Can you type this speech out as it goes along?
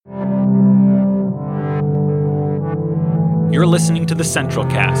You're listening to the Central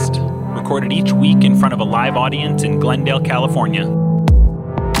Cast, recorded each week in front of a live audience in Glendale, California.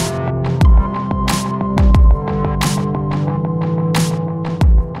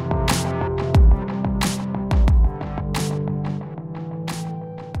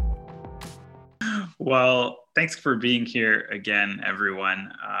 Well, thanks for being here again,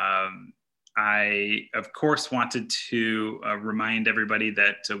 everyone. I, of course, wanted to remind everybody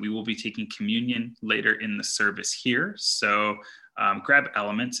that we will be taking communion later in the service here. So grab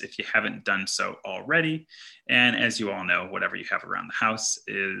elements if you haven't done so already. And as you all know, whatever you have around the house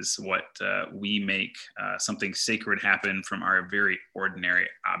is what we make something sacred happen from our very ordinary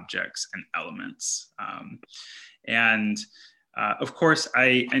objects and elements. Of course,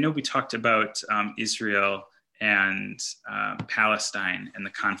 I know we talked about Israel and Palestine and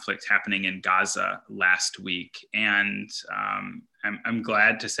the conflict happening in Gaza last week. And I'm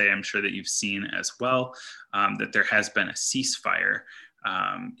glad to say, I'm sure that you've seen as well, that there has been a ceasefire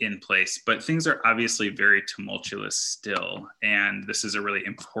in place, but things are obviously very tumultuous still. And this is a really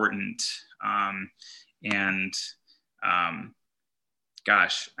important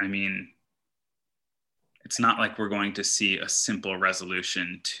it's not like we're going to see a simple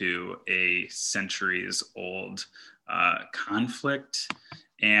resolution to a centuries-old conflict,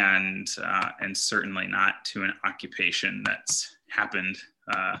 and certainly not to an occupation that's happened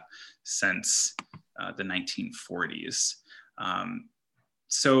since the 1940s.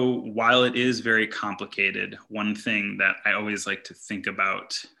 So while it is very complicated, one thing that I always like to think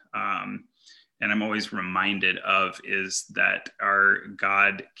about, and I'm always reminded of, is that our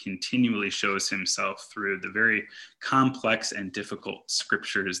God continually shows himself through the very complex and difficult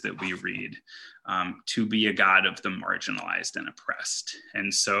scriptures that we read, to be a God of the marginalized and oppressed.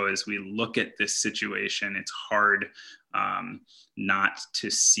 And so as we look at this situation, it's hard not to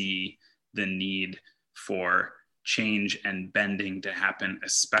see the need for change and bending to happen,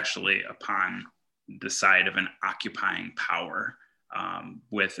 especially upon the side of an occupying power.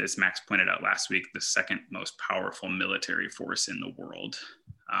 With, as Max pointed out last week, the second most powerful military force in the world.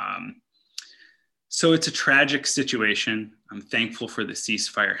 So it's a tragic situation. I'm thankful for the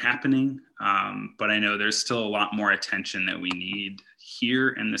ceasefire happening, but I know there's still a lot more attention that we need here,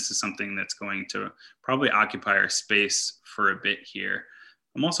 and this is something that's going to probably occupy our space for a bit here.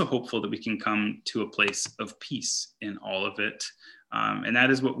 I'm also hopeful that we can come to a place of peace in all of it. And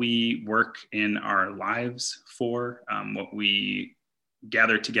that is what we work in our lives for. What we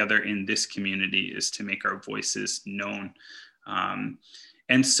gather together in this community is to make our voices known.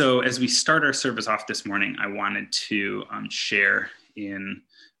 And so as we start our service off this morning, I wanted to share in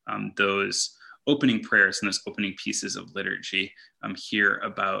those opening prayers and those opening pieces of liturgy here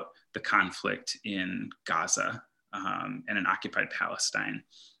about the conflict in Gaza and in occupied Palestine.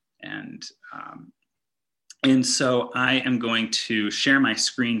 And so I am going to share my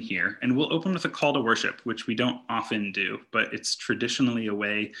screen here, and we'll open with a call to worship, which we don't often do, but it's traditionally a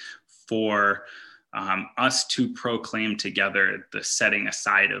way for us to proclaim together the setting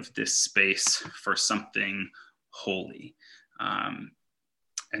aside of this space for something holy. And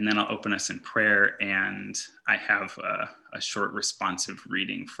then I'll open us in prayer, and I have a short responsive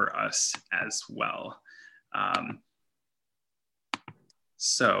reading for us as well.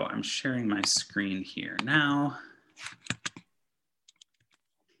 So I'm sharing my screen here now.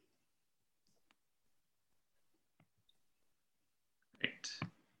 Great.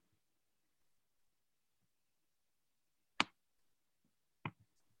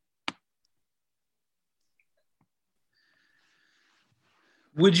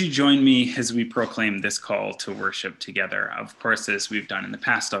 Would you join me as we proclaim this call to worship together? Of course, as we've done in the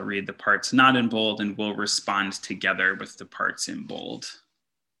past, I'll read the parts not in bold, and we'll respond together with the parts in bold.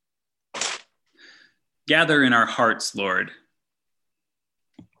 Gather in our hearts, Lord.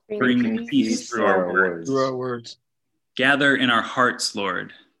 Bring peace through our words. Gather in our hearts,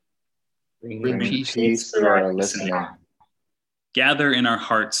 Lord. Bring peace through our listening. Gather in our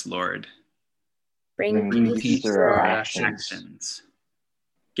hearts, Lord. Bring peace through our actions.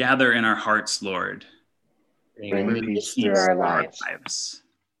 Gather in our hearts, Lord. Bring peace through our lives.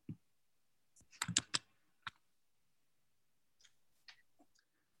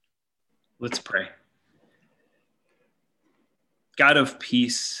 Let's pray. God of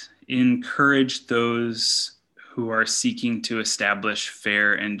peace, encourage those who are seeking to establish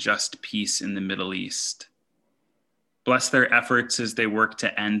fair and just peace in the Middle East. Bless their efforts as they work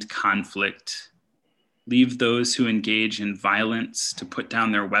to end conflict. Leave those who engage in violence to put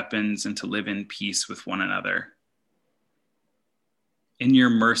down their weapons and to live in peace with one another. In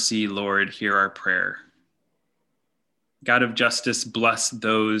your mercy, Lord, hear our prayer. God of justice, bless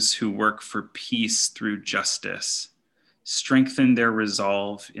those who work for peace through justice. Strengthen their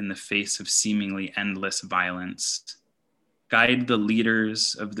resolve in the face of seemingly endless violence. Guide the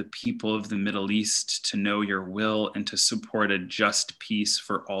leaders of the people of the Middle East to know your will and to support a just peace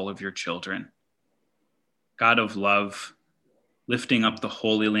for all of your children. God of love, lifting up the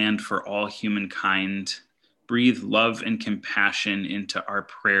Holy Land for all humankind, breathe love and compassion into our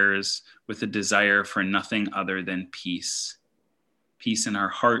prayers with a desire for nothing other than peace. Peace in our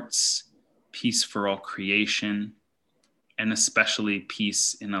hearts, peace for all creation, and especially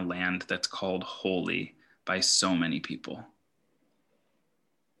peace in a land that's called holy by so many people.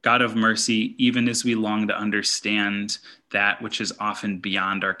 God of mercy, even as we long to understand that which is often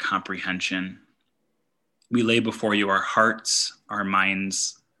beyond our comprehension, we lay before you our hearts, our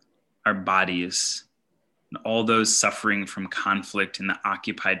minds, our bodies, and all those suffering from conflict in the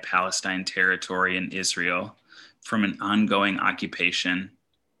occupied Palestine territory in Israel, from an ongoing occupation.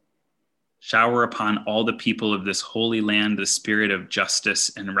 Shower upon all the people of this holy land the spirit of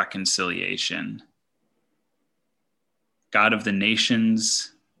justice and reconciliation. God of the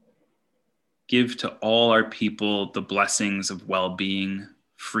nations, give to all our people the blessings of well-being,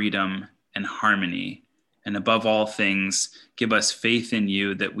 freedom, and harmony. And above all things, give us faith in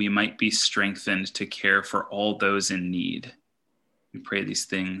you that we might be strengthened to care for all those in need. We pray these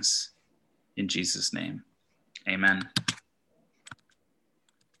things in Jesus' name. Amen.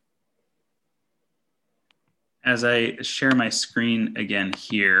 As I share my screen again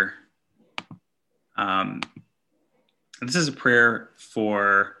here, this is a prayer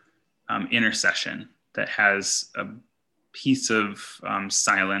for intercession that has a piece of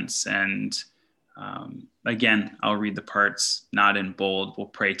silence. And again, I'll read the parts not in bold. We'll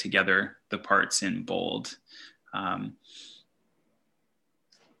pray together the parts in bold.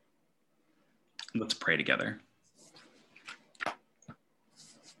 Let's pray together.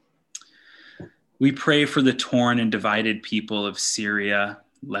 We pray for the torn and divided people of Syria,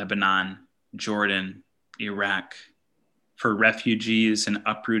 Lebanon, Jordan, Iraq, for refugees and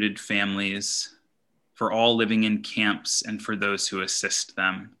uprooted families, for all living in camps and for those who assist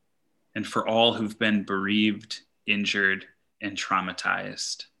them, and for all who've been bereaved, injured, and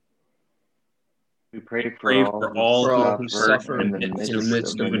traumatized. We pray for all who suffer in the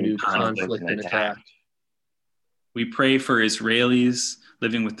midst of a new conflict and attack. We pray for Israelis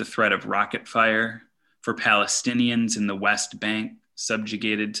living with the threat of rocket fire, for Palestinians in the West Bank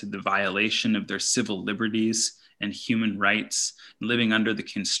subjugated to the violation of their civil liberties and human rights, living under the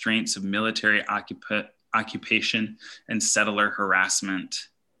constraints of military occupation and settler harassment.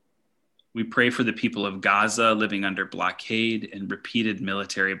 We pray for the people of Gaza living under blockade and repeated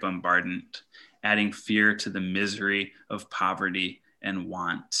military bombardment, adding fear to the misery of poverty and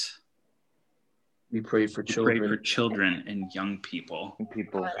want. We pray for children and young people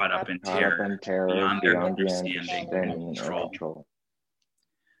caught up in terror beyond their understanding and control.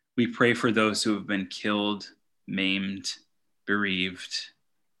 We pray for those who have been killed, maimed, bereaved,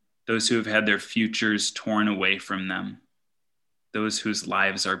 those who have had their futures torn away from them, those whose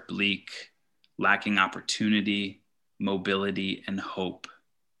lives are bleak, lacking opportunity, mobility, and hope.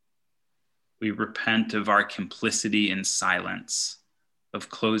 We repent of our complicity in silence, of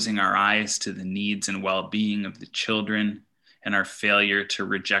closing our eyes to the needs and well-being of the children, and our failure to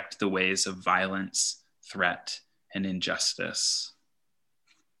reject the ways of violence, threat, and injustice.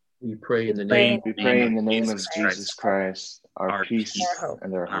 We pray in the name of Jesus Christ, our peace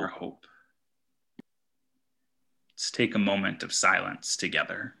and our hope. Let's take a moment of silence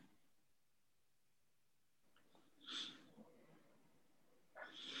together.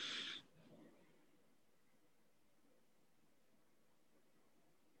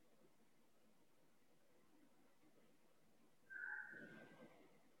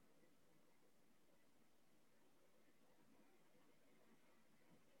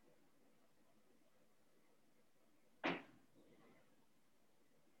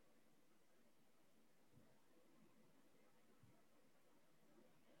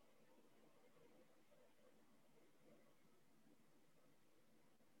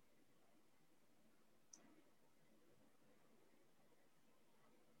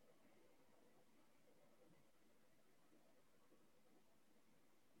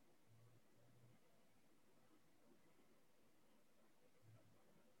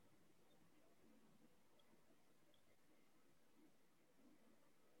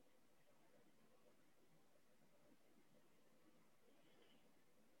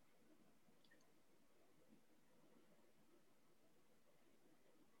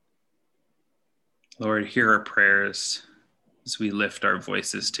 Lord, hear our prayers as we lift our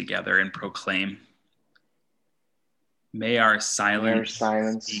voices together and proclaim. May our silence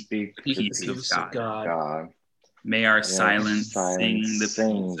speak the peace of God. May our silence sing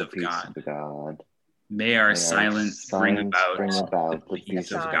the peace of God. May our silence bring about the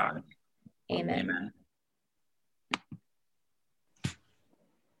peace of God. Amen.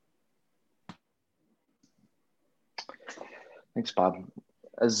 Thanks, Bob.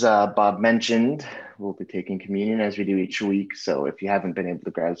 As Bob mentioned, we'll be taking communion as we do each week. So if you haven't been able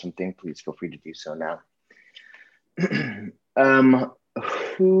to grab something, please feel free to do so now.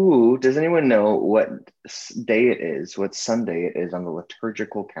 Does anyone know what day it is, what Sunday it is on the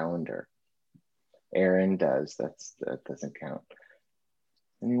liturgical calendar? Aaron does. That doesn't count.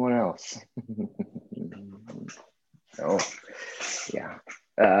 Anyone else? No. Yeah.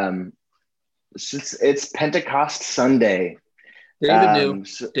 It's Pentecost Sunday. David knew.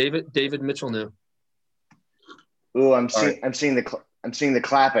 David Mitchell knew. Oh, I'm seeing the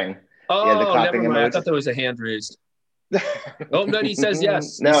clapping. Oh, yeah, the clapping never mind. emoji. I thought there was a hand raised. Oh, no, he says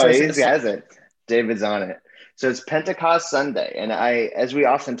yes. No, he has it. David's on it. So it's Pentecost Sunday. And as we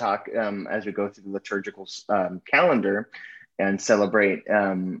often talk, as we go through the liturgical calendar and celebrate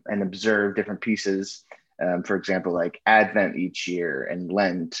and observe different pieces, for example, like Advent each year and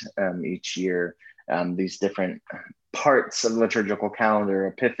Lent each year, these different parts of the liturgical calendar,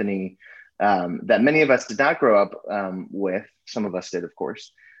 Epiphany, that many of us did not grow up with. Some of us did, of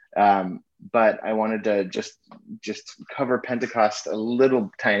course. But I wanted to just cover Pentecost a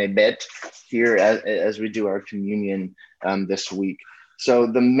little tiny bit here as we do our communion this week. So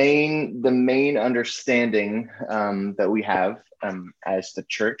the main understanding that we have as the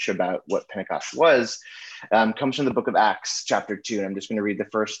church about what Pentecost was comes from the book of Acts, chapter 2. And I'm just going to read the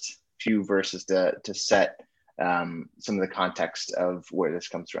first few verses to set some of the context of where this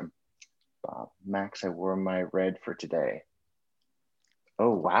comes from. Max, I wore my red for today.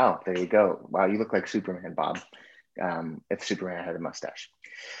 Oh, wow. There you go. Wow, you look like Superman, Bob, if Superman had a mustache.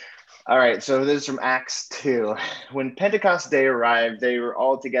 All right, so this is from Acts 2. When Pentecost Day arrived, they were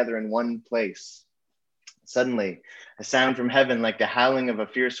all together in one place. Suddenly, a sound from heaven like the howling of a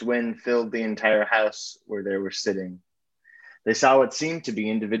fierce wind filled the entire house where they were sitting. They saw what seemed to be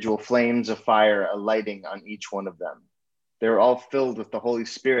individual flames of fire alighting on each one of them. They were all filled with the Holy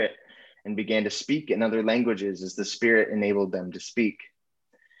Spirit and began to speak in other languages as the Spirit enabled them to speak.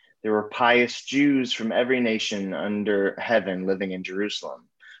 There were pious Jews from every nation under heaven living in Jerusalem.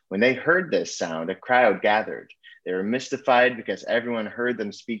 When they heard this sound, a crowd gathered. They were mystified because everyone heard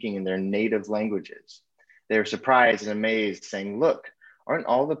them speaking in their native languages. They were surprised and amazed, saying, "Look, aren't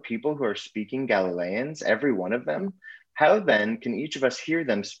all the people who are speaking Galileans, every one of them? How then can each of us hear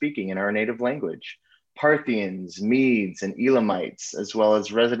them speaking in our native language? Parthians, Medes, and Elamites, as well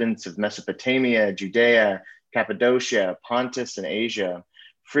as residents of Mesopotamia, Judea, Cappadocia, Pontus, and Asia,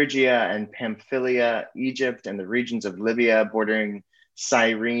 Phrygia and Pamphylia, Egypt, and the regions of Libya bordering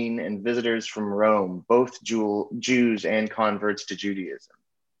Cyrene, and visitors from Rome, both Jews and converts to Judaism.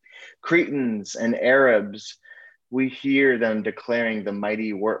 Cretans and Arabs, we hear them declaring the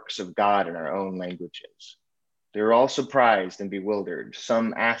mighty works of God in our own languages." They were all surprised and bewildered.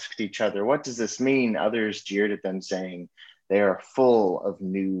 Some asked each other, "What does this mean?" Others jeered at them, saying, "They are full of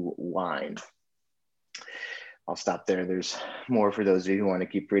new wine." I'll stop there. There's more for those of you who want to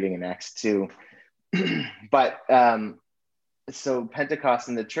keep reading in Acts 2. But so Pentecost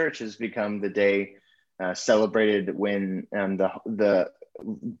in the church has become the day celebrated when the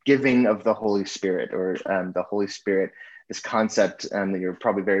giving of the Holy Spirit, or the Holy Spirit, this concept that you're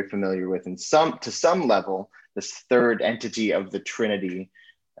probably very familiar with, and to some level, this third entity of the Trinity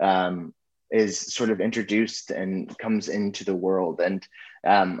is sort of introduced and comes into the world. And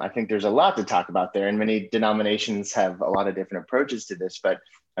I think there's a lot to talk about there, and many denominations have a lot of different approaches to this, but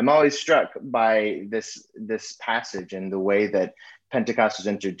I'm always struck by this passage and the way that Pentecost was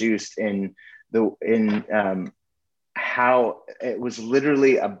introduced in how it was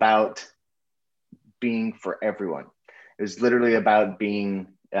literally about being for everyone. It was literally about being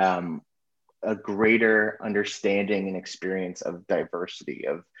a greater understanding and experience of diversity,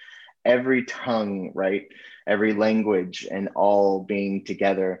 of every tongue, right? Every language, and all being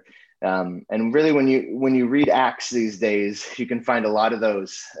together. And really, when you read Acts these days, you can find a lot of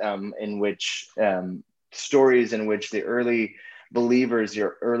those in which stories in which the early believers,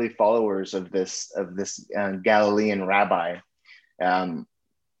 your early followers of this Galilean rabbi,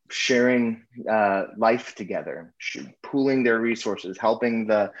 sharing life together, pooling their resources, helping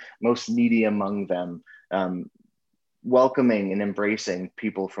the most needy among them, welcoming and embracing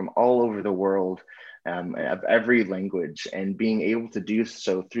people from all over the world, of every language, and being able to do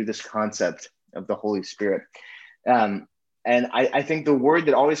so through this concept of the Holy Spirit. And I think the word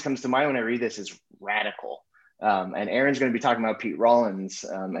that always comes to mind when I read this is radical. And Aaron's going to be talking about Pete Rollins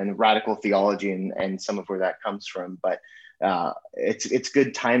and radical theology and some of where that comes from. But it's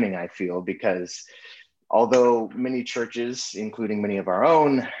good timing, I feel, because although many churches, including many of our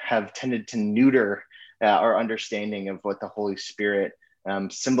own, have tended to neuter our understanding of what the Holy Spirit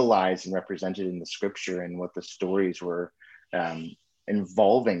symbolized and represented in the scripture and what the stories were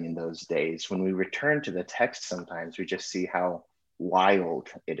involving in those days, when we return to the text, sometimes we just see how wild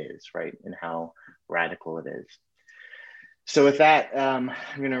it is, right? And how radical it is. So with that, I'm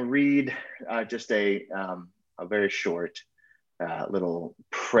going to read just a very short little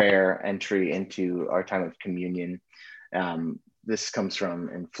prayer entry into our time of communion. This comes from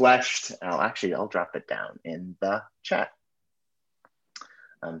Enfleshed. I'll drop it down in the chat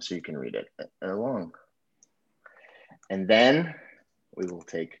so you can read it along. And then we will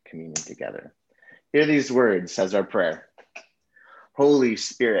take communion together. Hear these words as our prayer. Holy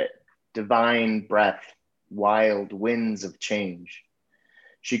Spirit, divine breath, wild winds of change.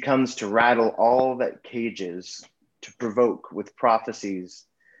 She comes to rattle all that cages, to provoke with prophecies,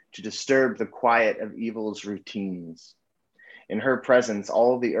 to disturb the quiet of evil's routines. In her presence,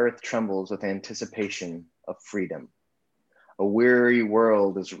 all the earth trembles with anticipation of freedom. A weary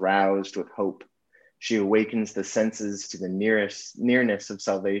world is roused with hope. She awakens the senses to the nearness of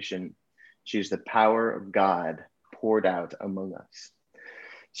salvation. She is the power of God poured out among us.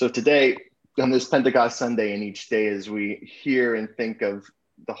 So today, on this Pentecost Sunday, and each day as we hear and think of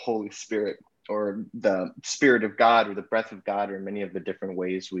the Holy Spirit, or the Spirit of God, or the breath of God, or many of the different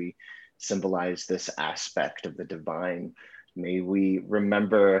ways we symbolize this aspect of the divine, may we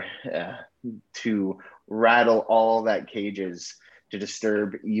remember to rattle all that cages, to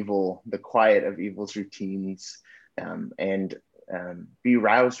disturb evil, the quiet of evil's routines, and be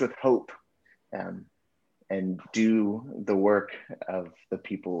roused with hope, and do the work of the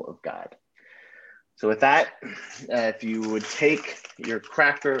people of God. So with that, if you would take your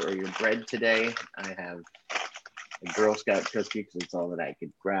cracker or your bread today, I have a Girl Scout cookie because it's all that I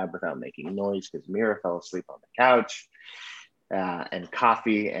could grab without making noise because Mira fell asleep on the couch, and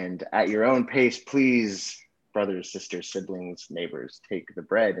coffee. And at your own pace, please, brothers, sisters, siblings, neighbors, take the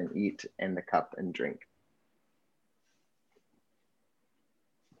bread and eat, and the cup and drink.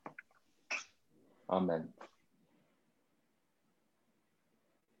 Amen.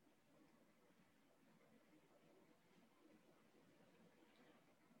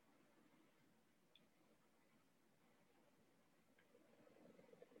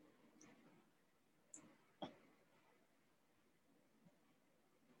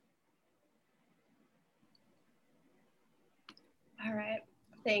 All right.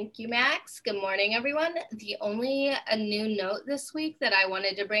 Thank you, Max. Good morning, everyone. The only new note this week that I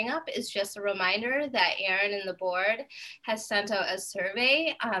wanted to bring up is just a reminder that Aaron and the board has sent out a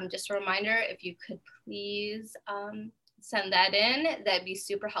survey. Just a reminder, if you could please send that in, that'd be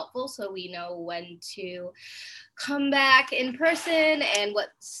super helpful so we know when to come back in person and what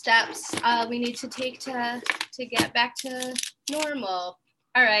steps we need to take to get back to normal.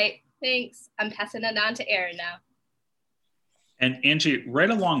 All right, thanks. I'm passing it on to Aaron now. And Angie, right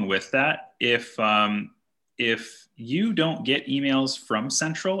along with that, if you don't get emails from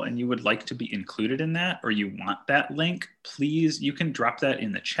Central and you would like to be included in that, or you want that link, please, you can drop that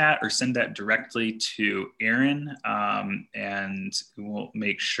in the chat or send that directly to Aaron, and we'll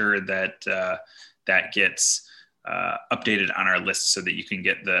make sure that that gets updated on our list so that you can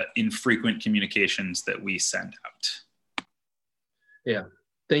get the infrequent communications that we send out. Yeah,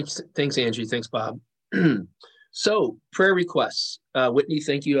 thanks Angie, thanks Bob. So prayer requests, Whitney,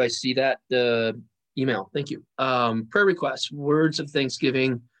 thank you. I see that email. Thank you. Prayer requests, words of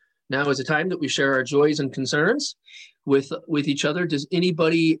thanksgiving. Now is the time that we share our joys and concerns with each other. Does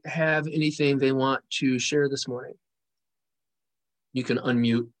anybody have anything they want to share this morning? You can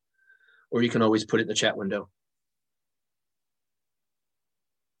unmute, or you can always put it in the chat window.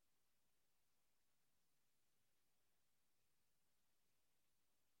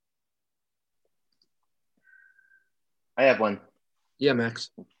 I have one. Yeah,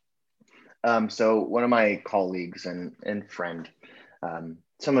 Max. So one of my colleagues and friend,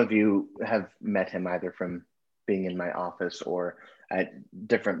 some of you have met him either from being in my office or at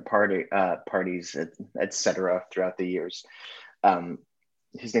different parties, etc. throughout the years.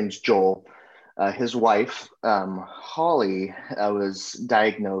 His name's Joel. His wife, Holly, was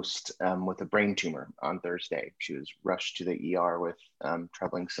diagnosed with a brain tumor on Thursday. She was rushed to the ER with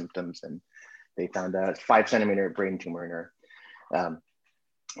troubling symptoms, and they found a 5-centimeter brain tumor in her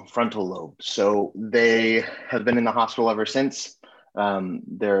frontal lobe. So they have been in the hospital ever since.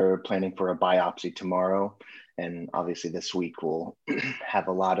 They're planning for a biopsy tomorrow. And obviously this week we'll have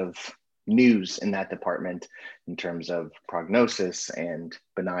a lot of news in that department in terms of prognosis and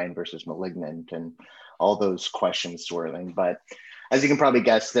benign versus malignant and all those questions swirling. But as you can probably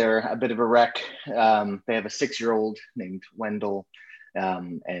guess, they're a bit of a wreck. They have a 6-year-old named Wendell.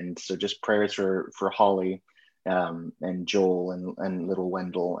 And so just prayers for Holly and Joel and little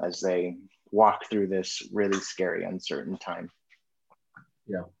Wendell as they walk through this really scary, uncertain time.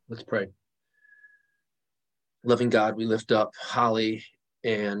 Yeah, let's pray. Loving God, we lift up Holly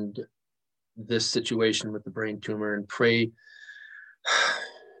and this situation with the brain tumor and pray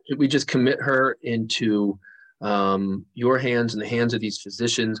that we just commit her into your hands and the hands of these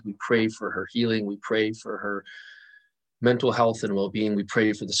physicians. We pray for her healing. We pray for her mental health and well-being. We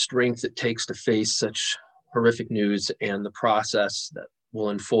pray for the strength it takes to face such horrific news and the process that will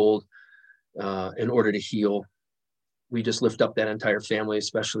unfold in order to heal. We just lift up that entire family,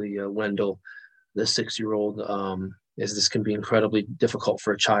 especially Wendell, the 6-year-old, as this can be incredibly difficult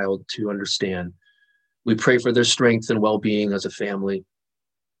for a child to understand. We pray for their strength and well-being as a family. In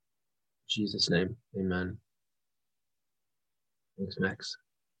Jesus' name, amen. Thanks, Max.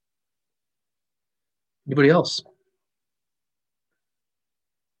 Anybody else?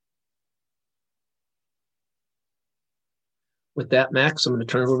 With that, Max, I'm going to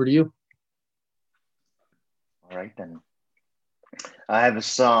turn it over to you. All right, then. I have a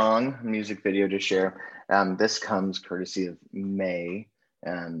song, music video to share. This comes courtesy of May.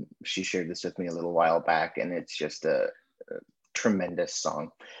 She shared this with me a little while back, and it's just a tremendous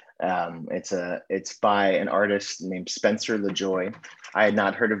song. It's by an artist named Spencer LaJoy. I had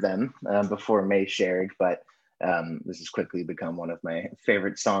not heard of them before May shared, but this has quickly become one of my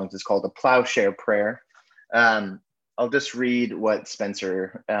favorite songs. It's called A Plowshare Prayer. I'll just read what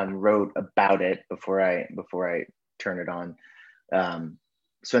Spencer wrote about it before I turn it on.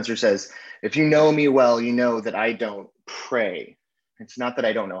 Spencer says, "If you know me well, you know that I don't pray. It's not that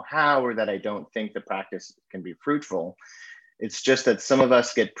I don't know how or that I don't think the practice can be fruitful. It's just that some of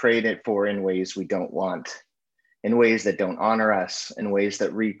us get prayed for in ways we don't want, in ways that don't honor us, in ways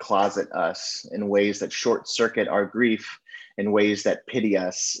that recloset us, in ways that short circuit our grief, in ways that pity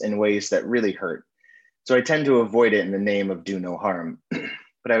us, in ways that really hurt. So I tend to avoid it in the name of do no harm.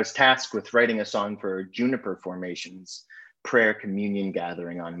 But I was tasked with writing a song for Juniper Formation's prayer communion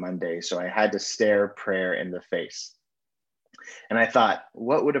gathering on Monday, so I had to stare prayer in the face. And I thought,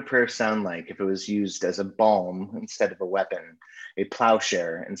 what would a prayer sound like if it was used as a balm instead of a weapon, a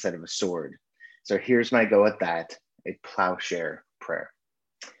plowshare instead of a sword? So here's my go at that, a plowshare prayer.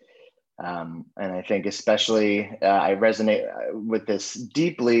 And I think especially I resonate with this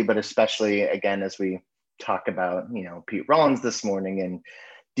deeply, but especially again, as we talk about, Pete Rollins this morning and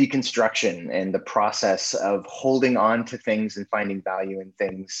deconstruction and the process of holding on to things and finding value in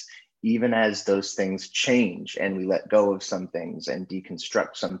things, even as those things change and we let go of some things and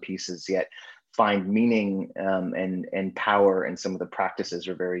deconstruct some pieces, yet find meaning and power in some of the practices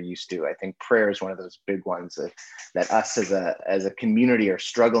we're very used to. I think prayer is one of those big ones that us as a community are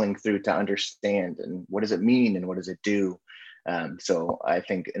struggling through to understand. And what does it mean and what does it do? So I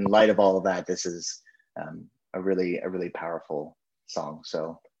think in light of all of that, this is a really powerful song.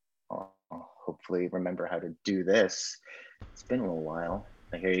 So I'll hopefully remember how to do this. It's been a little while,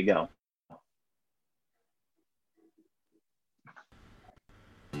 but here you go.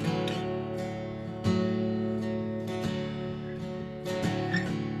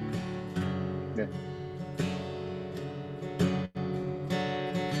 Yeah.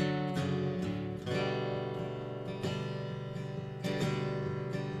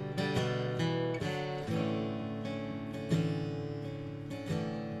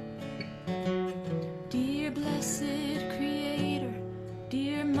 Dear blessed Creator,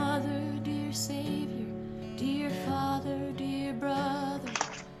 dear Mother, dear Savior, dear Father, dear brother,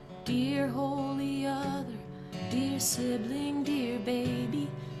 dear Holy Other, dear sibling, dear baby,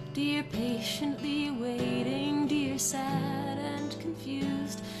 dear patiently waiting, dear sad and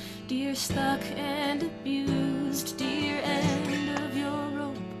confused, dear stuck and abused, dear end of your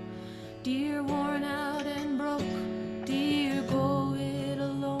rope, dear worn out and broke, dear go it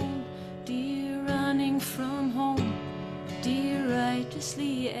alone, dear running from home, dear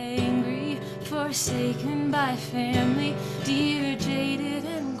righteously angry, forsaken by family, dear jaded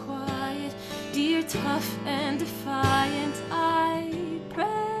and quiet, dear tough and defiant, I pray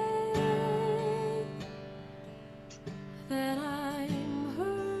that I'm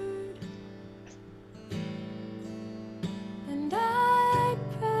heard, and I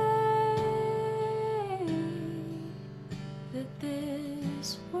pray that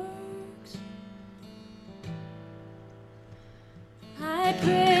this works. I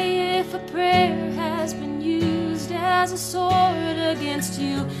pray if a prayer has been used as a sword against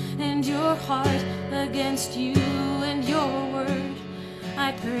you, and your heart against you and your word.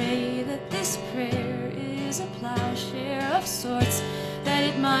 I pray that this prayer is a plowshare of sorts, that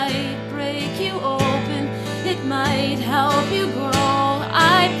it might break you open, it might help you grow.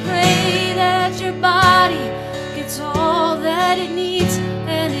 I pray that your body gets all that it needs,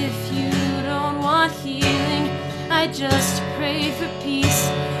 and if you don't want healing, I just pray for peace.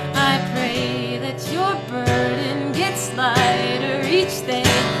 I pray that your burden gets lighter each day.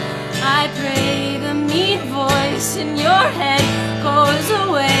 I pray the mean voice in your head goes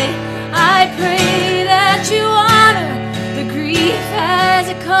away. I pray that you honor the grief as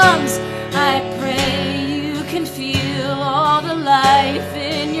it comes. I pray you can feel all the life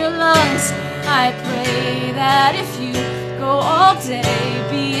in your lungs. I pray that if you go all day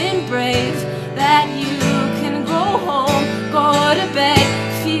being brave, that you can go home, go to bed,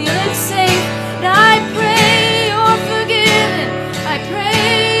 feeling safe. And I pray you're forgiven. I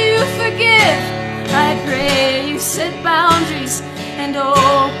pray you forgive. I pray you set boundaries and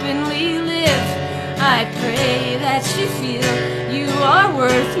openly live. I pray that you feel you are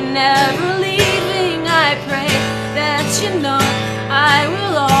worth never leaving. I pray that you know I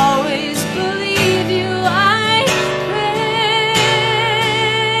will always believe you. I pray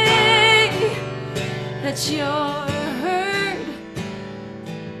that you're heard,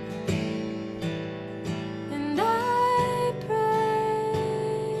 and I pray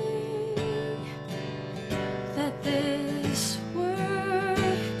that this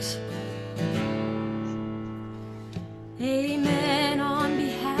works. Amen. On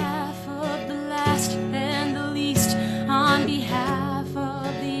behalf of the last and the least, on behalf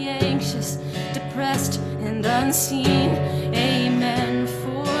of the anxious, depressed, and unseen. Amen.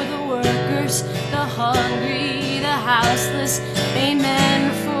 For the workers, the hungry, the houseless.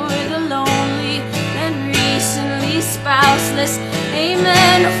 Amen. For the lonely and recently spouseless.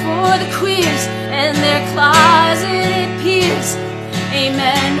 Amen. For the queers and their closeted peers.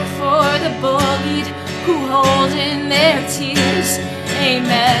 Amen. For the bullied who hold in their tears.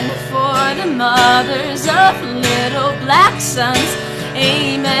 Amen. For the mothers of little black sons.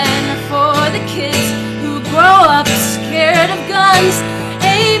 Amen. For the kids who grow up scared of guns.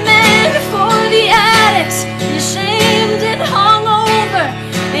 Amen. For the addicts, the shamed and hungover.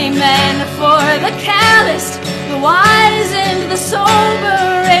 Amen. For the calloused, the wise and the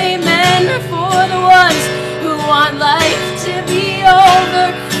sober. Amen. For the ones who want life to be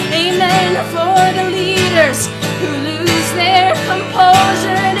over. Amen. For the leaders who lose their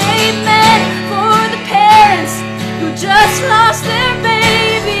composure. And amen. For the parents who just lost their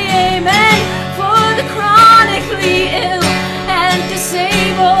baby. Amen. For the chronically ill and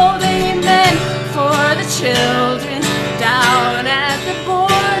disabled. Amen. For the children down at the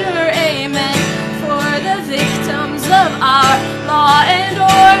border. Amen. For the victims of our law and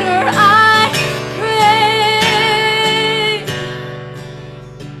order. I pray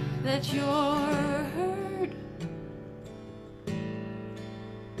that you're heard,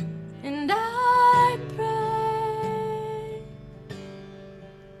 and I pray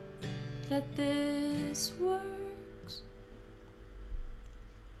that this works.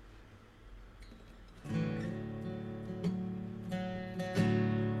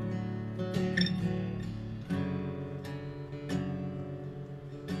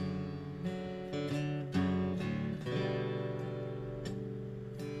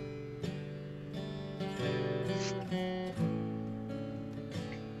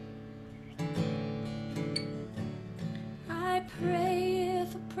 I pray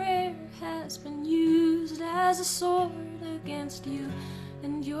if a prayer has been used as a sword against you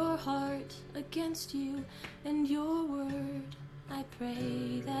and your heart, against you and your word, I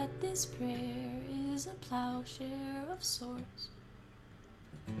pray that this prayer is a plowshare of sorts.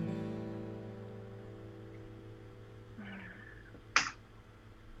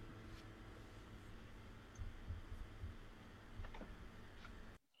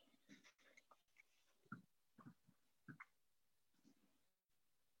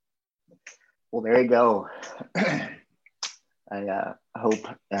 Well, there you go. I hope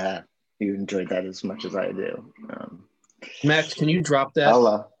you enjoyed that as much as I do. Max, can you drop that?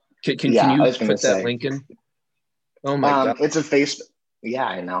 Can I you was gonna put that say, link in? Oh my God. It's a Facebook. Yeah,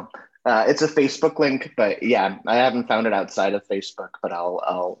 I know. It's a Facebook link, but yeah, I haven't found it outside of Facebook, but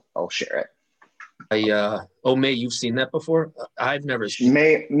I'll share it. May, you've seen that before? I've never seen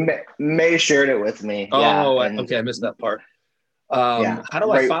it. May shared it with me. Oh, yeah, okay, I missed that part. Yeah, how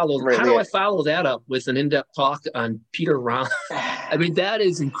do I follow that up with an in-depth talk on Peter Rollins? I mean, that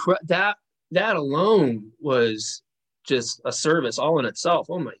is incredible. That alone was just a service all in itself.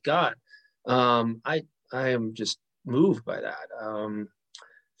 Oh my God. I am just moved by that. I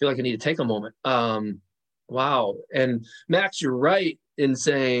feel like I need to take a moment. Wow. And Max, you're right in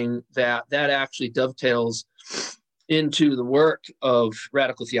saying that actually dovetails into the work of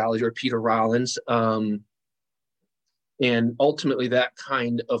radical theology, or Peter Rollins. And ultimately that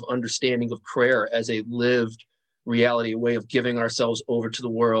kind of understanding of prayer as a lived reality, a way of giving ourselves over to the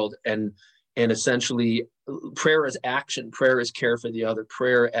world, and essentially prayer as action, prayer as care for the other,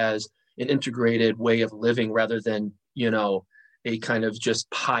 prayer as an integrated way of living rather than, a kind of just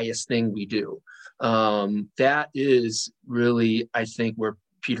pious thing we do. That is really, I think, where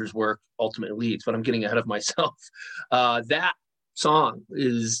Peter's work ultimately leads, but I'm getting ahead of myself. That song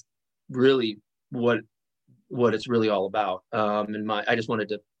is really what it's really all about. I just wanted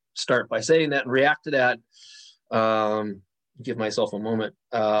to start by saying that and react to that. Give myself a moment.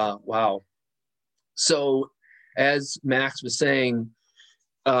 Wow. So as Max was saying,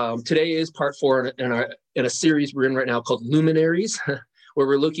 today is part 4 in a series we're in right now called Luminaries, where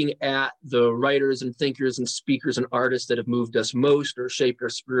we're looking at the writers and thinkers and speakers and artists that have moved us most or shaped our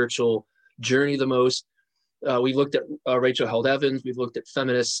spiritual journey the most. We've looked at Rachel Held Evans. We've looked at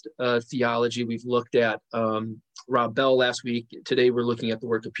feminist theology. We've looked at Rob Bell last week. Today, we're looking at the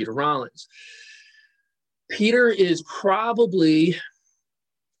work of Peter Rollins. Peter is probably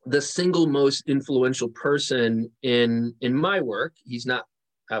the single most influential person in my work. He's not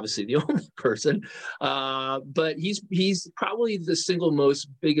obviously the only person, but he's probably the single most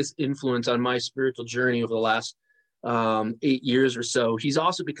biggest influence on my spiritual journey over the last 8 years or so. He's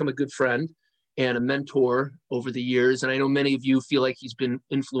also become a good friend and a mentor over the years. And I know many of you feel like he's been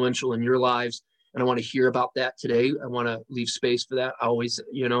influential in your lives, and I want to hear about that today. I want to leave space for that. Always,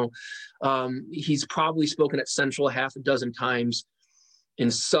 he's probably spoken at Central a half a dozen times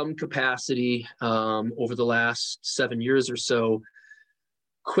in some capacity over the last 7 years or so.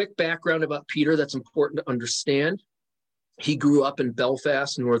 Quick background about Peter that's important to understand. He grew up in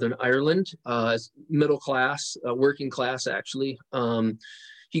Belfast, Northern Ireland, middle class, working class, actually.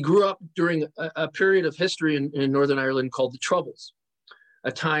 He grew up during a period of history in Northern Ireland called the Troubles,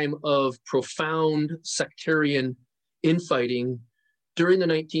 a time of profound sectarian infighting during the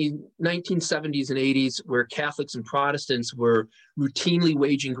 1970s and 80s, where Catholics and Protestants were routinely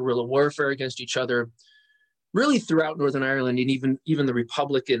waging guerrilla warfare against each other, really throughout Northern Ireland and even the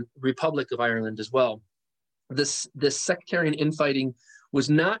Republic of Ireland as well. This sectarian infighting was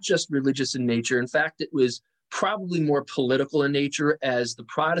not just religious in nature. In fact, it was probably more political in nature, as the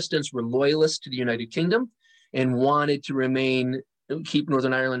Protestants were loyalists to the United Kingdom and wanted to keep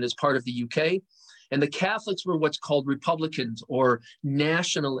Northern Ireland as part of the UK. And the Catholics were what's called Republicans or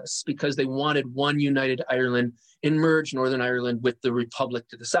nationalists, because they wanted one united Ireland and merge Northern Ireland with the Republic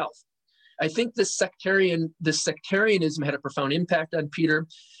to the south. I think this sectarianism had a profound impact on Peter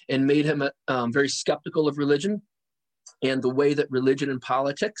and made him very skeptical of religion and the way that religion and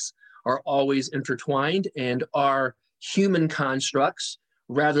politics are always intertwined and are human constructs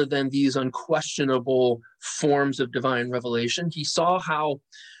rather than these unquestionable forms of divine revelation. He saw how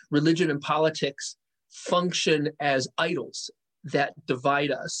religion and politics function as idols that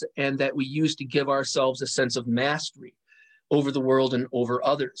divide us and that we use to give ourselves a sense of mastery over the world and over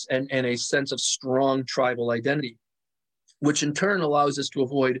others, and a sense of strong tribal identity, which in turn allows us to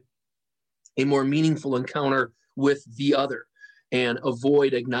avoid a more meaningful encounter with the other and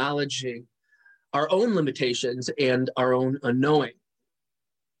avoid acknowledging our own limitations and our own unknowing.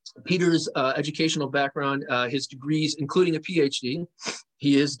 Peter's educational background, his degrees, including a PhD,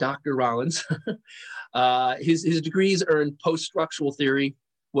 he is Dr. Rollins. His degrees are in post-structural theory,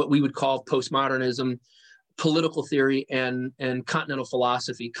 what we would call postmodernism, political theory, and continental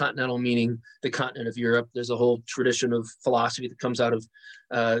philosophy. Continental meaning the continent of Europe. There's a whole tradition of philosophy that comes out of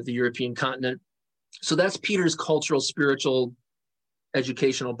the European continent. So that's Peter's cultural, spiritual,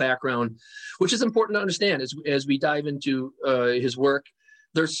 educational background, which is important to understand as we dive into his work.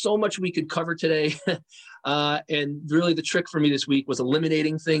 There's so much we could cover today. And really the trick for me this week was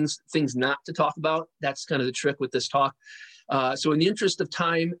eliminating things not to talk about. That's kind of the trick with this talk. So in the interest of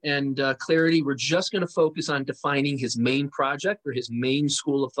time and clarity, we're just going to focus on defining his main project or his main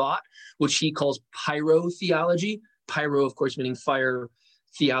school of thought, which he calls pyrotheology. Pyro, of course, meaning fire.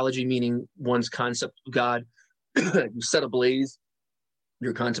 Theology meaning one's concept of God. You set ablaze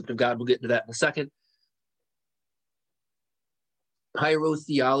your concept of God. We'll get into that in a second.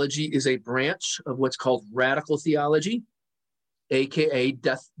 Pyrotheology is a branch of what's called radical theology, aka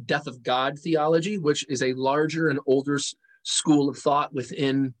death of God theology, which is a larger and older school of thought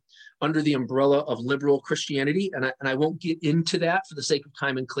under the umbrella of liberal Christianity. And I won't get into that for the sake of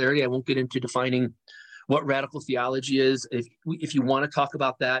time and clarity. I won't get into defining what radical theology is. If you want to talk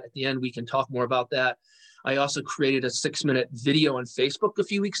about that at the end, we can talk more about that. I also created a 6-minute video on Facebook a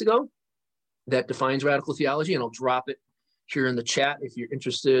few weeks ago that defines radical theology, and I'll drop it here in the chat if you're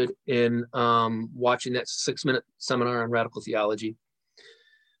interested in watching that 6-minute seminar on radical theology.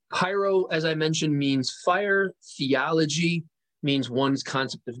 Pyro, as I mentioned, means fire. Theology means one's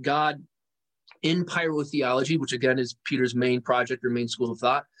concept of God. In pyrotheology, which again is Peter's main project or main school of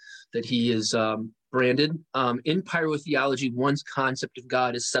thought that he is branded, in pyrotheology, one's concept of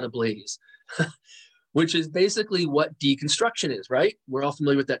God is set ablaze, which is basically what deconstruction is, right? We're all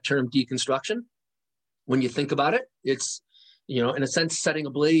familiar with that term deconstruction. When you think about it, it's, you know, in a sense, setting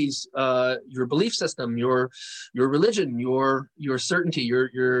ablaze your belief system, your religion, your certainty,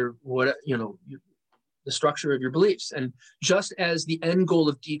 your what, you know, the structure of your beliefs. And just as the end goal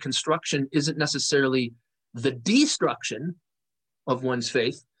of deconstruction isn't necessarily the destruction of one's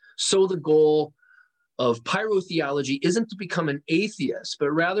faith, so the goal of pyrotheology isn't to become an atheist, but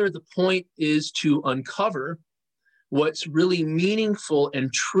rather the point is to uncover what's really meaningful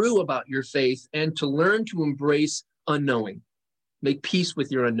and true about your faith and to learn to embrace unknowing, make peace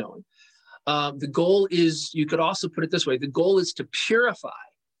with your unknowing. The goal is, you could also put it this way, the goal is to purify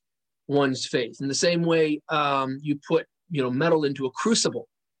one's faith. In the same way you put, you know, metal into a crucible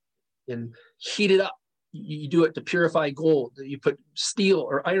and heat it up. You do it to purify gold. You put steel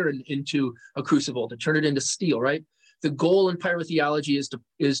or iron into a crucible to turn it into steel, right? The goal in pyrotheology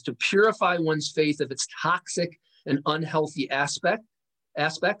is to purify one's faith of its toxic and unhealthy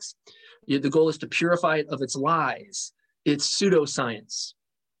aspects. The goal is to purify it of its lies, its pseudoscience,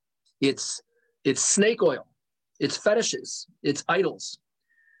 its snake oil, its fetishes, its idols,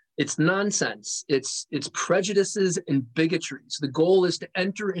 it's nonsense, it's prejudices and bigotries. The goal is to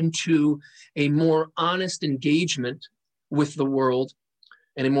enter into a more honest engagement with the world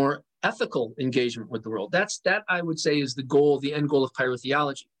and a more ethical engagement with the world. That I would say is the goal, the end goal of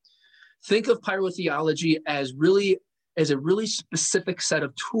pyrotheology. Think of pyrotheology as a really specific set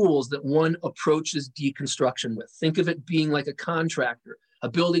of tools that one approaches deconstruction with. Think of it being like a contractor, a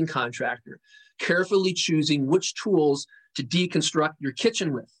building contractor, carefully choosing which tools to deconstruct your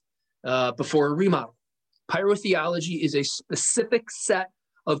kitchen with before a remodel. Pyrotheology is a specific set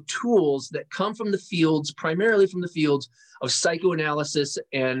of tools that come from the fields, primarily from the fields of psychoanalysis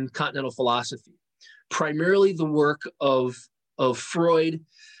and continental philosophy. Primarily the work of Freud,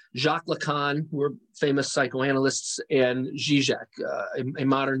 Jacques Lacan, who are famous psychoanalysts, and Zizek, a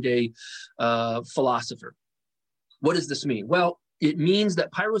modern day philosopher. What does this mean? Well, it means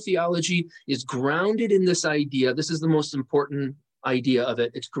that pyrotheology is grounded in this idea. This is the most important idea of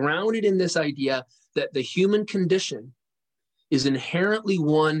it. It's grounded in this idea that the human condition is inherently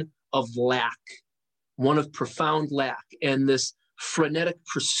one of lack, one of profound lack, and this frenetic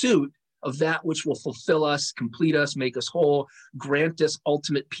pursuit of that which will fulfill us, complete us, make us whole, grant us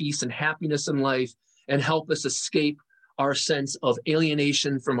ultimate peace and happiness in life, and help us escape our sense of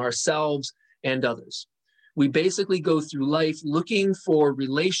alienation from ourselves and others. We basically go through life looking for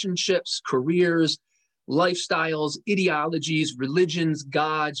relationships, careers, lifestyles, ideologies, religions,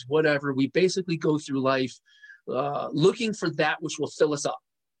 gods, whatever. We basically go through life looking for that which will fill us up,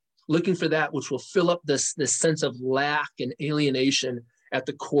 looking for that which will fill up this sense of lack and alienation at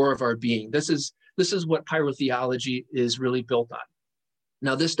the core of our being. This is what pyrotheology is really built on.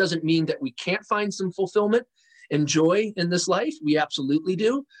 Now, this doesn't mean that we can't find some fulfillment and joy in this life. We absolutely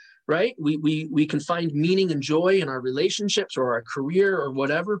do, right? We can find meaning and joy in our relationships or our career or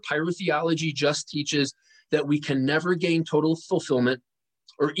whatever. Pyrotheology just teaches that we can never gain total fulfillment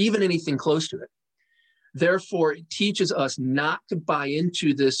or even anything close to it. Therefore, it teaches us not to buy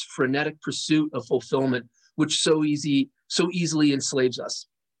into this frenetic pursuit of fulfillment, which so easily enslaves us.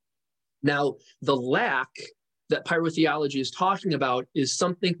 Now, the lack that pyrotheology is talking about is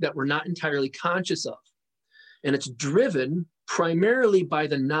something that we're not entirely conscious of. And it's driven primarily by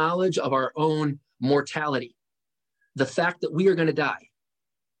the knowledge of our own mortality. The fact that we are going to die.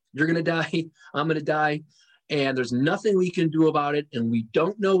 You're going to die, I'm going to die, and there's nothing we can do about it, and we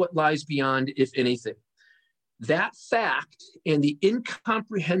don't know what lies beyond, if anything. That fact and the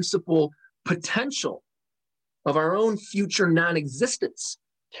incomprehensible potential of our own future non-existence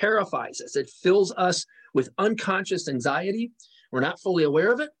terrifies us. It fills us with unconscious anxiety. We're not fully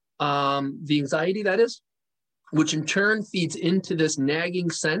aware of it, the anxiety that is, which in turn feeds into this nagging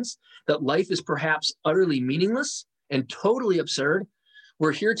sense that life is perhaps utterly meaningless and totally absurd.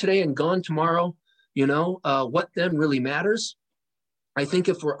 We're here today and gone tomorrow. What then really matters? I think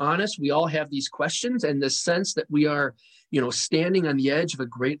if we're honest, we all have these questions and this sense that we are, standing on the edge of a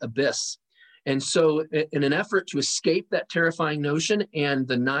great abyss. And so in an effort to escape that terrifying notion and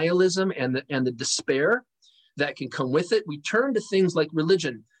the nihilism and the despair that can come with it, we turn to things like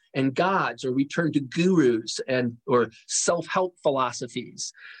religion and gods, or we turn to gurus or self-help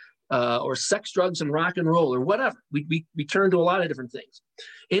philosophies, or sex, drugs, and rock and roll, or whatever. We turn to a lot of different things.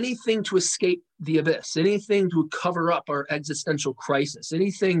 Anything to escape the abyss, anything to cover up our existential crisis,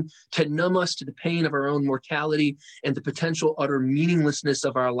 anything to numb us to the pain of our own mortality and the potential utter meaninglessness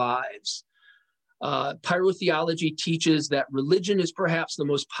of our lives. Pyrotheology teaches that religion is perhaps the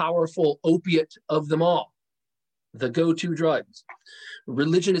most powerful opiate of them all, the go-to drugs.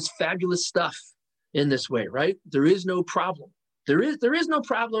 Religion is fabulous stuff in this way, right? There is no problem. There is no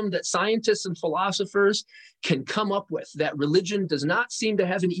problem that scientists and philosophers can come up with that religion does not seem to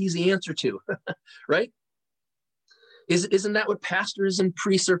have an easy answer to, right? Isn't that what pastors and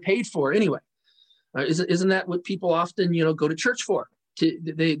priests are paid for anyway? Isn't that what people often, go to church for?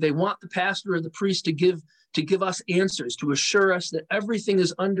 They want the pastor or the priest to give us answers, to assure us that everything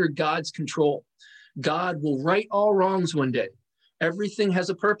is under God's control. God will right all wrongs one day. Everything has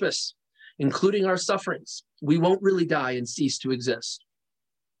a purpose, including our sufferings. We won't really die and cease to exist.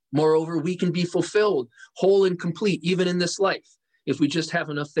 Moreover, we can be fulfilled, whole and complete, even in this life, if we just have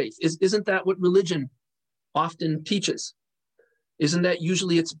enough faith. Isn't that what religion often teaches? Isn't that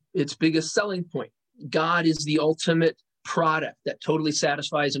usually its biggest selling point? God is the ultimate product that totally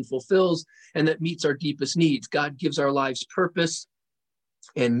satisfies and fulfills and that meets our deepest needs. God gives our lives purpose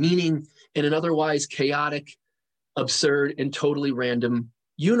and meaning in an otherwise chaotic, absurd, and totally random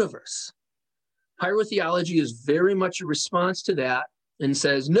universe. Pyrotheology is very much a response to that and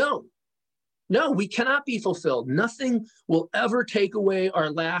says, no, we cannot be fulfilled. Nothing will ever take away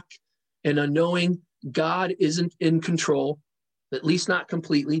our lack and unknowing. God isn't in control, at least not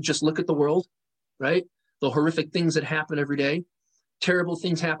completely. Just look at the world, right? The horrific things that happen every day. Terrible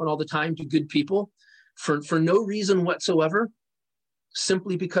things happen all the time to good people for no reason whatsoever,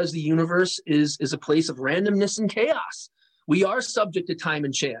 simply because the universe is a place of randomness and chaos. We are subject to time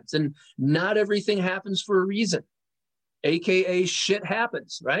and chance, and not everything happens for a reason, AKA shit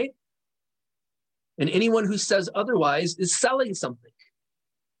happens, right? And anyone who says otherwise is selling something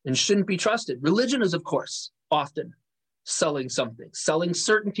and shouldn't be trusted. Religion is, of course, often selling something, selling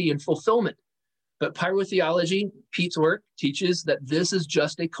certainty and fulfillment. But pyrotheology, Pete's work, teaches that this is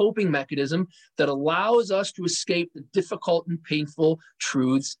just a coping mechanism that allows us to escape the difficult and painful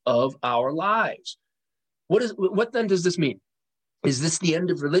truths of our lives. What then does this mean? Is this the end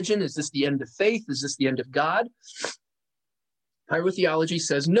of religion? Is this the end of faith? Is this the end of God? Pyrotheology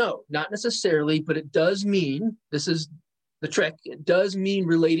says no, not necessarily, but it does mean, this is the trick, it does mean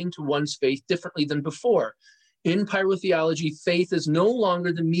relating to one's faith differently than before. In pyrotheology, faith is no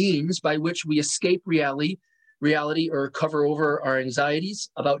longer the means by which we escape reality or cover over our anxieties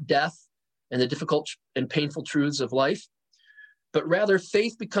about death and the difficult and painful truths of life. But rather,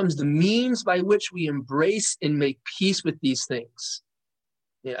 faith becomes the means by which we embrace and make peace with these things.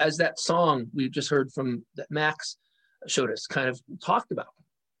 As that song we just heard from that Max showed us kind of talked about.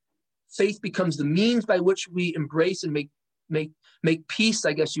 Faith becomes the means by which we embrace and make peace,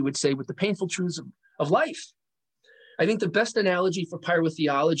 I guess you would say, with the painful truths of life. I think the best analogy for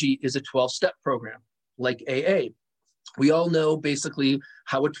pyrotheology is a 12-step program, like AA. We all know basically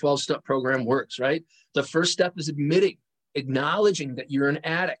how a 12-step program works, right? The first step is acknowledging that you're an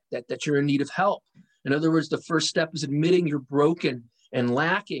addict, that you're in need of help. In other words, the first step is admitting you're broken and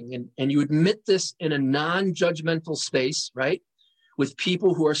lacking, and you admit this in a non-judgmental space, right? With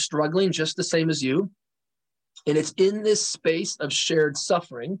people who are struggling just the same as you. And it's in this space of shared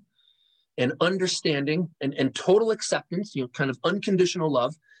suffering and understanding and total acceptance, kind of unconditional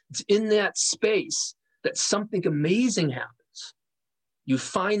love. It's in that space that something amazing happens. You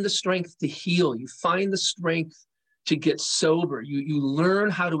find the strength to heal. You find the strength to get sober. You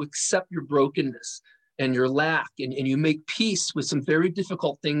learn how to accept your brokenness and your lack, and you make peace with some very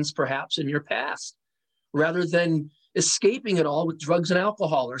difficult things perhaps in your past, rather than escaping it all with drugs and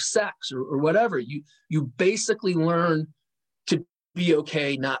alcohol or sex or whatever. You basically learn to be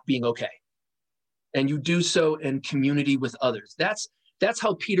okay not being okay. And you do so in community with others. That's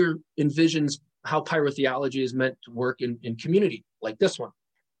how Peter envisions how pyrotheology is meant to work in community, like this one.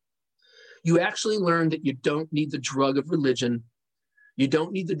 You actually learn that you don't need the drug of religion. You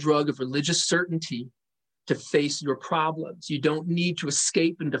don't need the drug of religious certainty to face your problems. You don't need to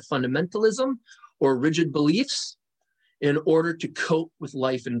escape into fundamentalism or rigid beliefs in order to cope with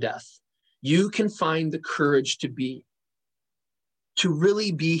life and death. You can find the courage to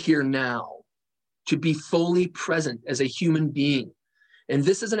really be here now, to be fully present as a human being. And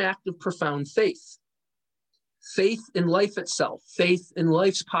this is an act of profound faith. Faith in life itself, faith in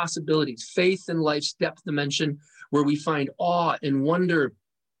life's possibilities, faith in life's depth dimension, where we find awe and wonder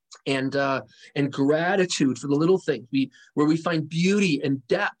and gratitude for the little things, where we find beauty and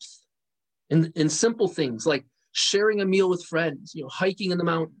depth in simple things like sharing a meal with friends, hiking in the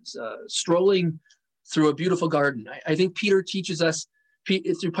mountains, strolling through a beautiful garden. I think Peter teaches us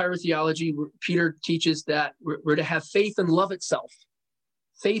through pyrotheology. Peter teaches that we're to have faith and love itself.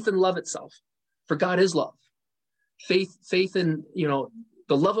 Faith and love itself, for God is love. Faith in the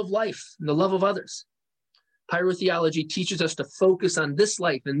love of life and the love of others. Pyrotheology teaches us to focus on this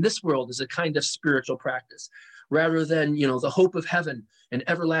life and this world as a kind of spiritual practice, rather than the hope of heaven and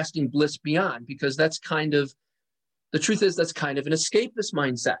everlasting bliss beyond, because the truth is that's kind of an escapist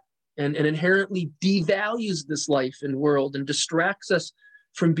mindset, and inherently devalues this life and world and distracts us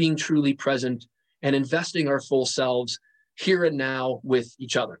from being truly present and investing our full selves here and now with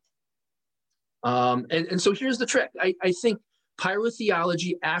each other. And so here's the trick. I think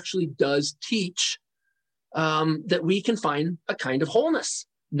pyrotheology actually does teach that we can find a kind of wholeness,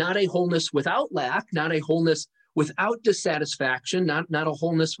 not a wholeness without lack, not a wholeness without dissatisfaction, not a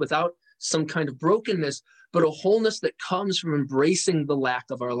wholeness without some kind of brokenness, but a wholeness that comes from embracing the lack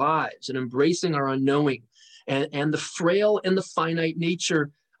of our lives and embracing our unknowing and the frail and the finite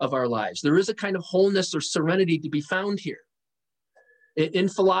nature of our lives. There is a kind of wholeness or serenity to be found here. In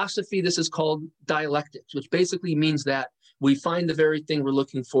philosophy, this is called dialectics, which basically means that we find the very thing we're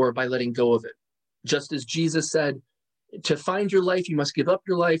looking for by letting go of it. Just as Jesus said, to find your life, you must give up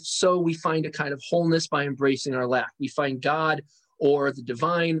your life. So we find a kind of wholeness by embracing our lack. We find God or the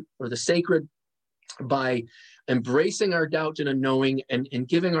divine or the sacred by embracing our doubt and unknowing and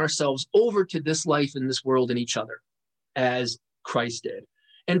giving ourselves over to this life and this world and each other as Christ did.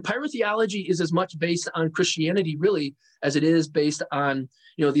 And pyrotheology is as much based on Christianity, really, as it is based on,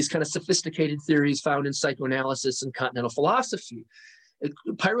 these kind of sophisticated theories found in psychoanalysis and continental philosophy.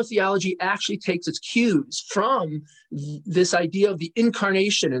 Pyrotheology actually takes its cues from this idea of the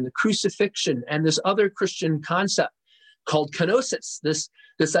incarnation and the crucifixion and this other Christian concept called kenosis,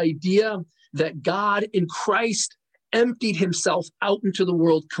 this idea that God in Christ emptied himself out into the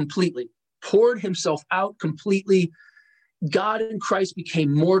world completely, poured himself out completely. God in Christ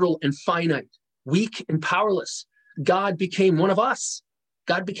became mortal and finite, weak and powerless. God became one of us.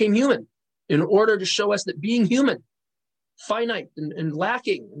 God became human in order to show us that being human, finite and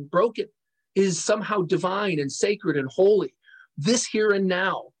lacking and broken, is somehow divine and sacred and holy. This here and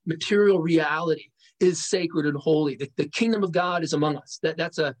now material reality is sacred and holy. The kingdom of God is among us.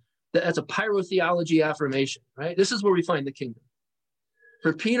 That's a pyrotheology affirmation, right? This is where we find the kingdom.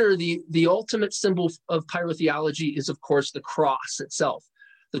 For Peter, the ultimate symbol of pyrotheology is, of course, the cross itself.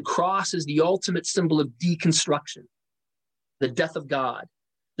 The cross is the ultimate symbol of deconstruction, the death of God,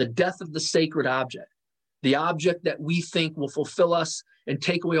 the death of the sacred object, the object that we think will fulfill us and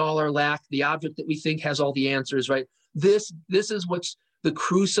take away all our lack, the object that we think has all the answers, right? This is what the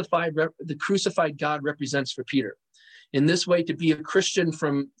crucified God represents for Peter. In this way, to be a Christian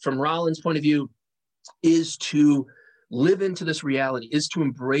from Rollins' point of view is to live into this reality, is to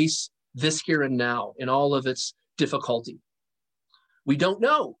embrace this here and now in all of its difficulty. We don't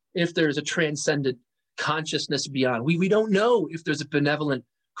know if there's a transcendent consciousness beyond. We don't know if there's a benevolent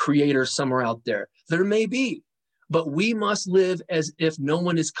creator somewhere out there. There may be, but we must live as if no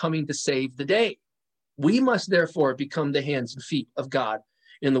one is coming to save the day. We must therefore become the hands and feet of God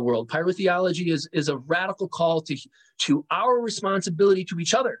in the world. Pyrotheology is a radical call to our responsibility to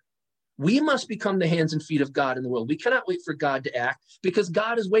each other. We must become the hands and feet of God in the world. We cannot wait for God to act because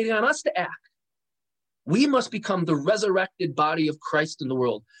God is waiting on us to act. We must become the resurrected body of Christ in the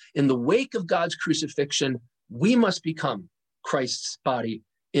world. In the wake of God's crucifixion, we must become Christ's body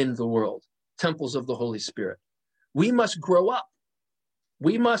in the world, temples of the Holy Spirit. We must grow up.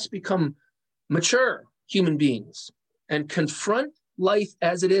 We must become mature human beings and confront life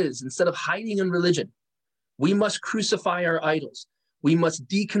as it is instead of hiding in religion. We must crucify our idols. We must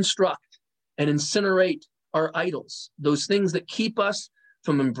deconstruct and incinerate our idols, those things that keep us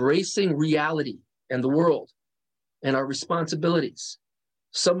from embracing reality and the world and our responsibilities.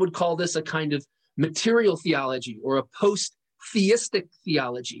 Some would call this a kind of material theology or a post-theistic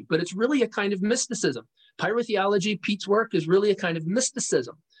theology, but it's really a kind of mysticism. Pyrotheology, Pete's work, is really a kind of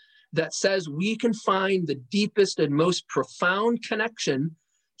mysticism that says we can find the deepest and most profound connection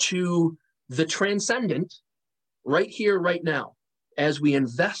to the transcendent right here, right now, as we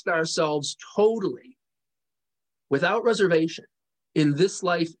invest ourselves totally, without reservation, in this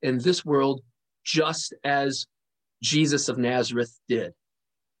life and this world, just as Jesus of Nazareth did.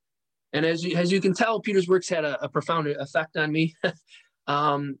 And as you can tell, Peter's works had a profound effect on me.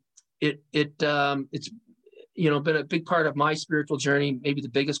 It's been a big part of my spiritual journey, maybe the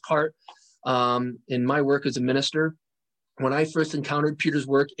biggest part in my work as a minister. when I first encountered Peter's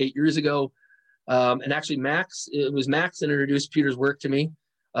work 8 years ago, and actually it was Max that introduced Peter's work to me.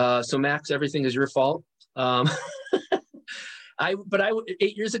 So Max, everything is your fault. 8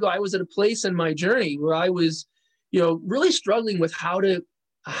 years ago, I was at a place in my journey where I was, really struggling with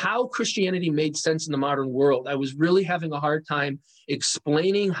how Christianity made sense in the modern world. I was really having a hard time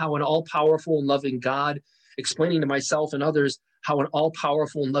explaining how an all-powerful and loving God, explaining to myself and others how an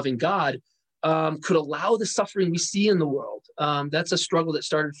all-powerful and loving God could allow the suffering we see in the world. That's a struggle that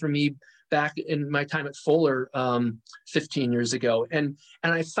started for me back in my time at Fuller 15 years ago. And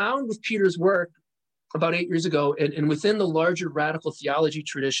I found with Peter's work about 8 years ago, and within the larger radical theology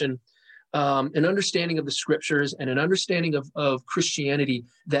tradition, an understanding of the scriptures and an understanding of Christianity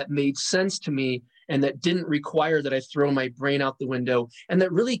that made sense to me and that didn't require that I throw my brain out the window, and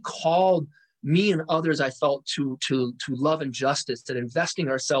that really called me and others, I felt, to love and justice, and investing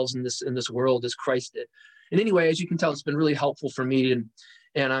ourselves in this world as Christ did. And anyway, as you can tell, it's been really helpful for me, and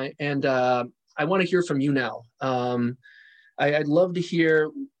I want to hear from you now. I'd love to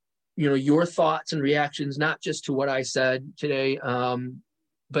hear your thoughts and reactions, not just to what I said today,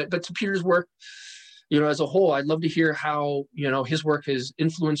 but to Peter's work, as a whole. I'd love to hear how, his work has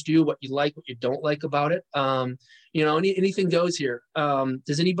influenced you, what you like, what you don't like about it. Anything goes here.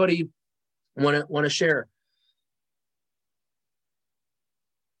 Does anybody want to share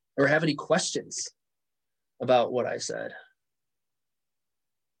or have any questions about what I said?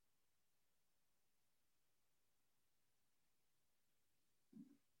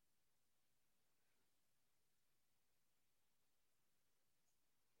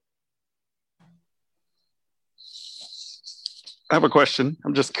 I have a question.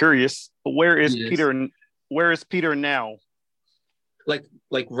 I'm just curious. Where is Yes. Peter? Where is Peter now? Like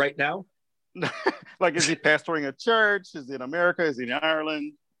right now? Like, is he pastoring a church? Is he in America? Is he in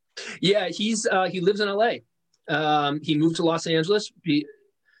Ireland? Yeah, he lives in LA. He moved to Los Angeles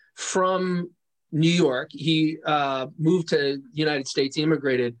from New York. He moved to the United States. He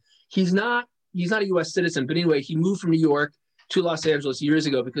immigrated. He's not a U.S. citizen, but anyway, he moved from New York to Los Angeles years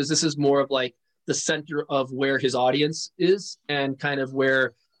ago because this is more of like the center of where his audience is, and kind of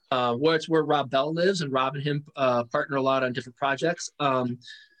where it's where Rob Bell lives, and Rob and him partner a lot on different projects.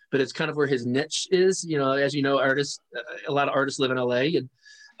 But it's kind of where his niche is. As you know, artists, a lot of artists live in LA, and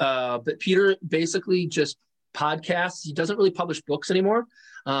but Peter basically just podcasts. He doesn't really publish books anymore.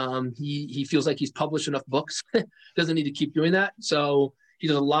 He feels like he's published enough books, doesn't need to keep doing that. So he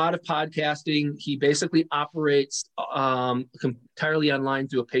does a lot of podcasting. He basically operates entirely online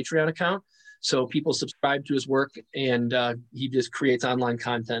through a Patreon account. So people subscribe to his work, and he just creates online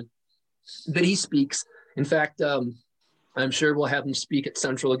content. But he speaks. In fact, I'm sure we'll have him speak at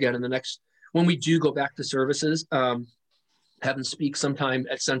Central again when we do go back to services. Have him speak sometime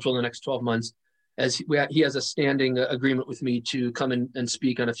at Central in the next 12 months, as he has a standing agreement with me to come in and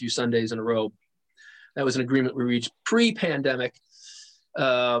speak on a few Sundays in a row. That was an agreement we reached pre-pandemic.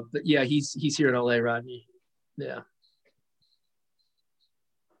 But yeah, he's here in LA, Rodney. Yeah.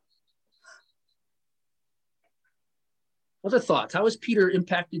 Other thoughts? How has Peter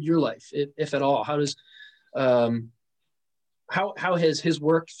impacted your life, if at all? How does how has his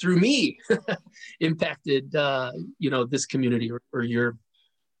work through me impacted this community or your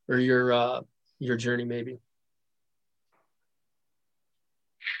journey maybe?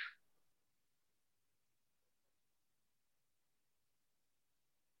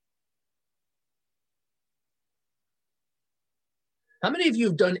 How many of you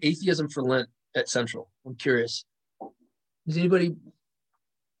have done Atheism for Lent at Central? I'm curious. Does anybody?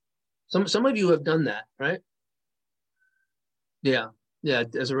 Some of you have done that, right? Yeah,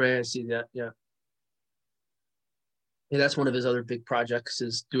 Desiree, I see that. Yeah, that's one of his other big projects,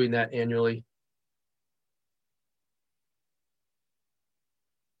 is doing that annually.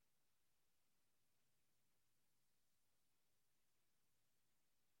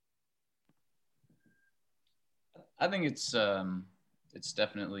 I think it's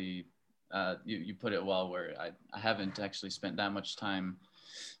definitely. You put it well, where I haven't actually spent that much time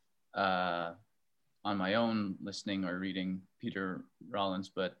on my own listening or reading Peter Rollins,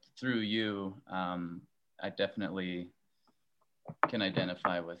 but through you, I definitely can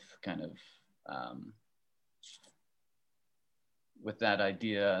identify with kind of with that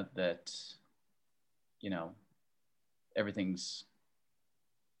idea that everything's,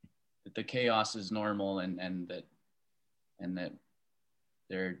 that the chaos is normal, and that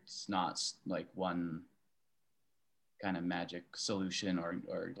there's not like one kind of magic solution,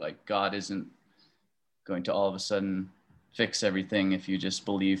 or like God isn't going to all of a sudden fix everything if you just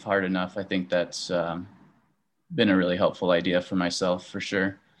believe hard enough. I think that's been a really helpful idea for myself, for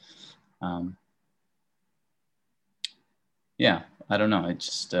sure. yeah, I don't know. It's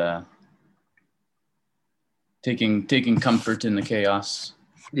just taking comfort in the chaos.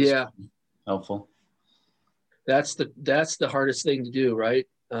 Yeah, Helpful. that's the hardest thing to do, right?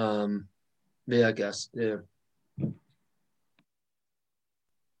 Yeah, I guess. Yeah.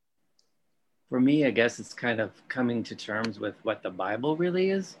 For me, I guess it's kind of coming to terms with what the Bible really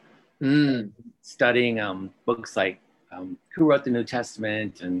is. Studying books like who wrote the New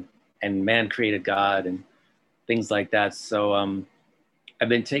Testament and man created God and things like that. So I've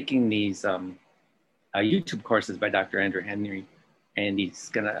been taking these YouTube courses by Dr. Andrew Henry, and he's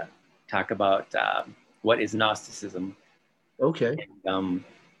gonna talk about what is Gnosticism. Okay. And,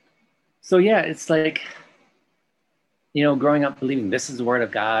 so yeah, it's like, you know, growing up believing this is the word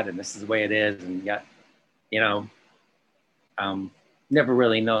of God and this is the way it is, and yet, you know, never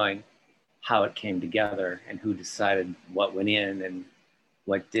really knowing how it came together and who decided what went in and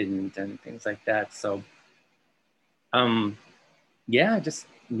what didn't and things like that. So, yeah, just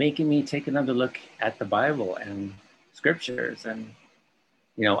making me take another look at the Bible and scriptures and,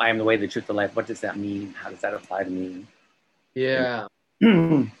 you know, I am the way, the truth, the life. What does that mean? How does that apply to me? Yeah.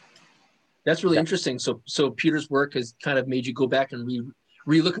 That's really interesting. So Peter's work has kind of made you go back and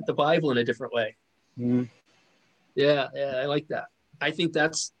re-look at the Bible in a different way. Mm-hmm. Yeah, I like that. I think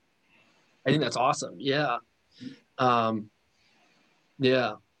that's awesome. Yeah.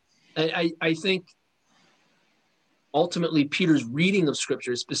 Yeah. I think ultimately Peter's reading of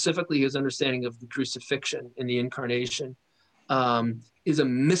scripture, specifically his understanding of the crucifixion and the incarnation, is a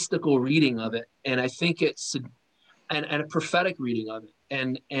mystical reading of it. And I think it's a prophetic reading of it.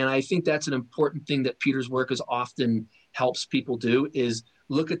 And I think that's an important thing that Peter's work is often helps people do, is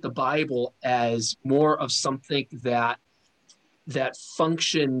look at the Bible as more of something that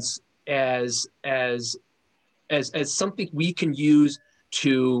functions as something we can use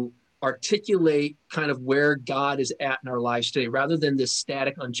to articulate kind of where God is at in our lives today, rather than this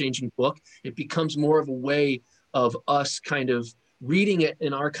static, unchanging book. It becomes more of a way of us kind of reading it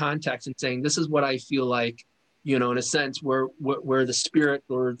in our context and saying, this is what I feel like, you know, in a sense, where the spirit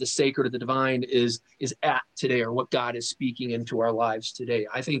or the sacred or the divine is at today, or what God is speaking into our lives today.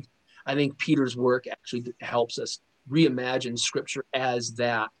 I think Peter's work actually helps us reimagine scripture as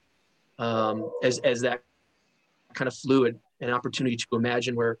that, as that kind of fluid, an opportunity to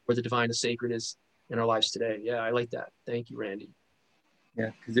imagine where the divine, the sacred is in our lives today. Yeah, I like that. Thank you, Randy.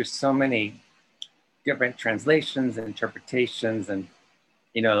 Yeah, because there's so many different translations and interpretations, and,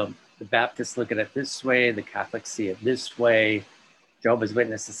 you know, the Baptists look at it this way, the Catholics see it this way, Jehovah's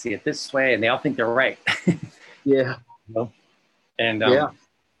Witnesses see it this way, and they all think they're right. Yeah. You know? And yeah.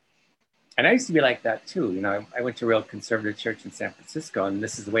 And I used to be like that too. You know, I went to a real conservative church in San Francisco, and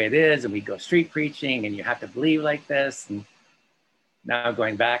this is the way it is, and we go street preaching, and you have to believe like this. And now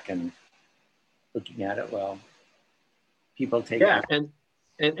going back and looking at it, well, people take it.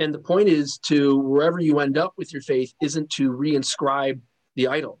 And the point is, to wherever you end up with your faith isn't to reinscribe the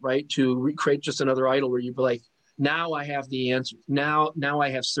idol, right? To recreate just another idol where you'd be like, now I have the answer. Now I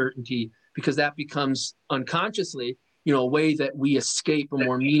have certainty, because that becomes unconsciously, you know, a way that we escape a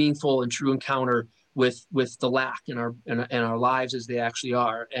more meaningful and true encounter with the lack in our lives as they actually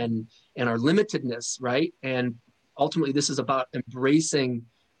are, and our limitedness, right? And ultimately, this is about embracing,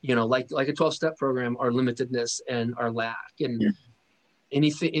 you know, like a 12-step program, our limitedness and our lack, and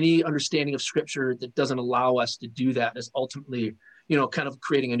any understanding of scripture that doesn't allow us to do that is ultimately, you know, kind of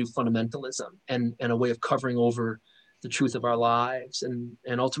creating a new fundamentalism and a way of covering over the truth of our lives, and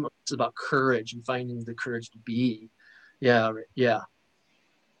ultimately it's about courage and finding the courage to be. Yeah.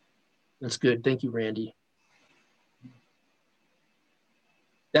 That's good. Thank you, Randy.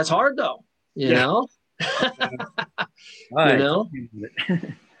 That's hard though, you know? You know?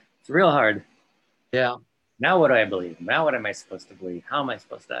 It's real hard. Yeah. Now what do I believe? Now what am I supposed to believe? How am I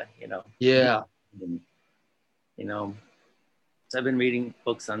supposed to, you know? Yeah. And, you know, so I've been reading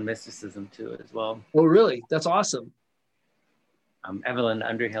books on mysticism too as well. Oh, really? That's awesome. Evelyn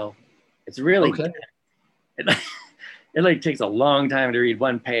Underhill. It's really okay. It like takes a long time to read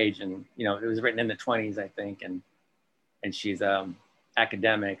one page, and, you know, it was written in the 1920s, I think, and she's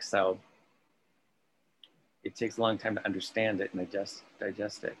academic, so it takes a long time to understand it and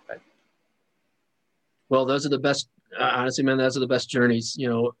digest it. But well, those are the best. Honestly, man, those are the best journeys. You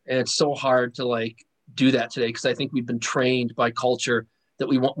know, and it's so hard to like do that today, because I think we've been trained by culture that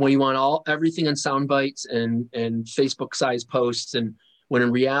we want everything in sound bites and Facebook size posts, and when in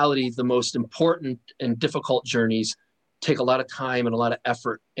reality the most important and difficult journeys take a lot of time and a lot of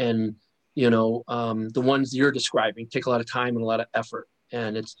effort, and, you know, the ones you're describing take a lot of time and a lot of effort.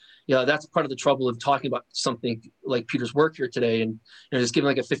 And it's, you know, that's part of the trouble of talking about something like Peter's work here today, and, you know, just giving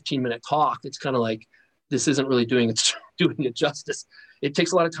like a 15-minute talk. It's kind of like, this isn't really doing it justice. It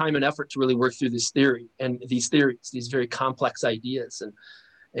takes a lot of time and effort to really work through this theory and these theories, these very complex ideas.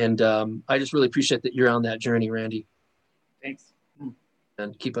 And I just really appreciate that you're on that journey, Randy. Thanks.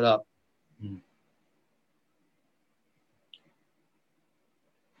 And keep it up.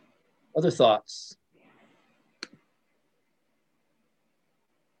 Other thoughts?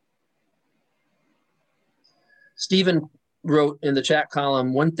 Stephen wrote in the chat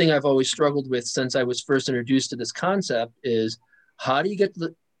column, one thing I've always struggled with since I was first introduced to this concept is how do you get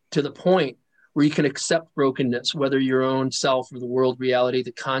to the point where you can accept brokenness, whether your own self or the world reality?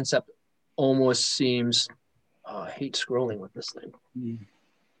 The concept almost seems, I hate scrolling with this thing.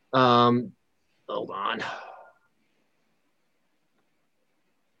 Hold on.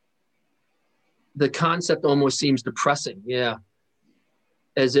 The concept almost seems depressing. Yeah.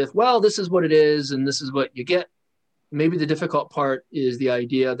 As if, well, this is what it is and this is what you get. Maybe the difficult part is the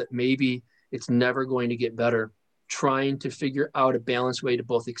idea that maybe it's never going to get better. Trying to figure out a balanced way to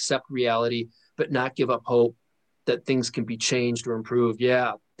both accept reality, but not give up hope that things can be changed or improved.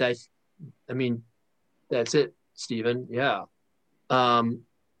 Yeah, that's it, Stephen. Yeah.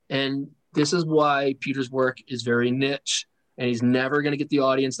 And this is why Peter's work is very niche, and he's never going to get the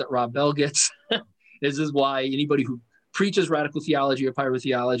audience that Rob Bell gets. This is why anybody who preaches radical theology or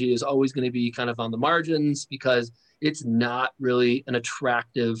pyrotheology is always going to be kind of on the margins, because it's not really an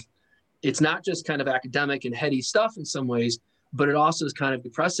attractive, it's not just kind of academic and heady stuff in some ways, but it also is kind of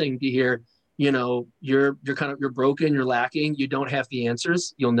depressing to hear, you're broken, you're lacking, you don't have the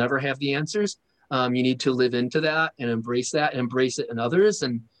answers. You'll never have the answers. You need to live into that and embrace that and embrace it in others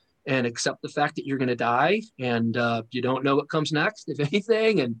and accept the fact that you're going to die and you don't know what comes next, if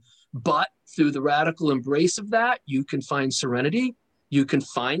anything. But through the radical embrace of that, you can find serenity. You can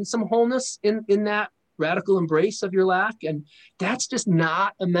find some wholeness in that radical embrace of your lack. And that's just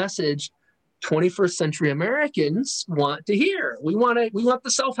not a message 21st century Americans want to hear. We want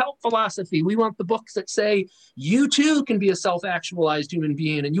the self-help philosophy. We want the books that say you too can be a self-actualized human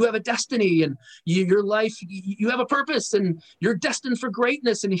being and you have a destiny and your life, you have a purpose and you're destined for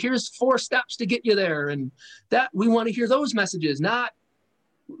greatness. And here's 4 steps to get you there. And that we want to hear those messages, not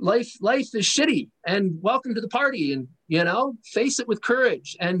life is shitty and welcome to the party and face it with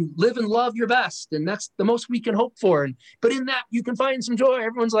courage and live and love your best, and that's the most we can hope for. But in that you can find some joy.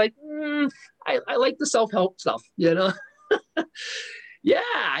 Everyone's like, I like the self-help stuff, yeah,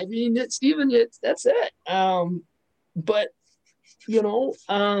 I mean, Stephen, that's it. But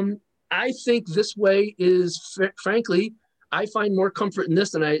I think this way is frankly, I find more comfort in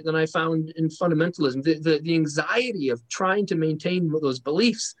this than I found in fundamentalism. The anxiety of trying to maintain those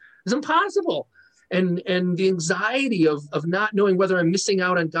beliefs is impossible. And the anxiety of not knowing whether I'm missing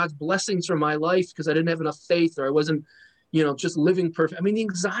out on God's blessings for my life because I didn't have enough faith or I wasn't, just living perfect. I mean, the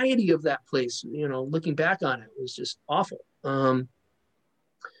anxiety of that place, looking back on it was just awful. But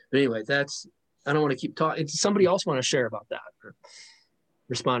anyway, I don't want to keep talking. Somebody else want to share about that or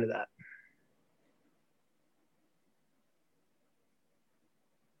respond to that?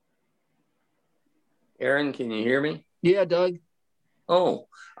 Aaron, can you hear me? Yeah, Doug. Oh,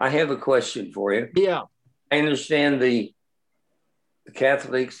 I have a question for you. Yeah. I understand the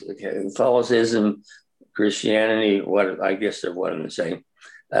Catholics, Catholicism, Christianity, I guess they're one and the same.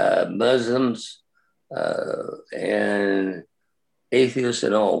 Muslims and atheists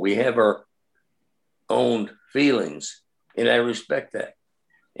and all. We have our own feelings, and I respect that.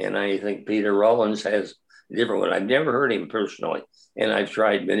 And I think Peter Rollins has a different one. I've never heard him personally, and I've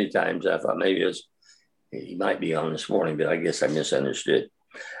tried many times. I thought maybe he might be on this morning, but I guess I misunderstood.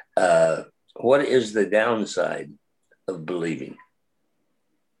 What is the downside of believing?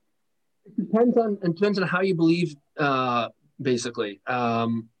 It depends on how you believe, basically.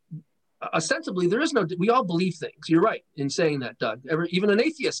 Ostensibly, we all believe things. You're right in saying that, Doug. Even an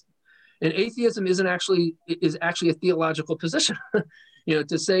atheist. And atheism is actually a theological position.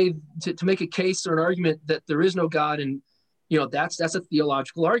 To make a case or an argument that there is no God and that's a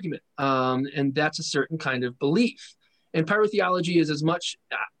theological argument, and that's a certain kind of belief. And pyrotheology is in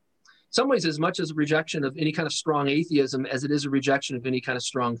some ways as much as a rejection of any kind of strong atheism as it is a rejection of any kind of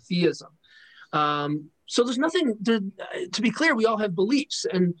strong theism. So there's nothing to be clear. We all have beliefs,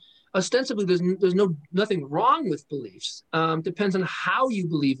 and ostensibly there's nothing wrong with beliefs. Depends on how you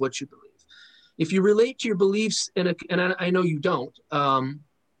believe what you believe. If you relate to your beliefs, and I know you don't,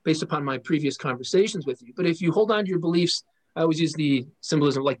 based upon my previous conversations with you, but if you hold on to your beliefs. I always use the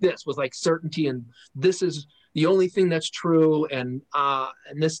symbolism like this, with like certainty, and this is the only thing that's true, and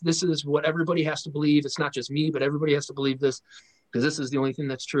this is what everybody has to believe. It's not just me, but everybody has to believe this because this is the only thing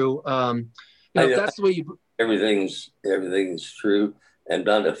that's true. That's the way you. Everything's true, and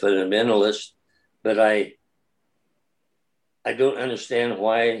not a fundamentalist. but I don't understand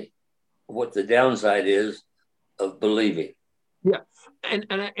what the downside is of believing. Yeah, and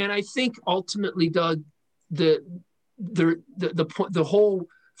I think ultimately, Doug, the whole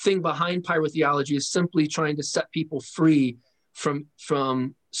thing behind pyrotheology is simply trying to set people free from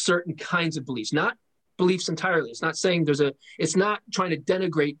certain kinds of beliefs, not beliefs entirely. It's not saying it's not trying to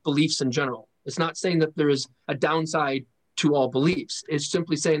denigrate beliefs in general. It's not saying that there is a downside to all beliefs. It's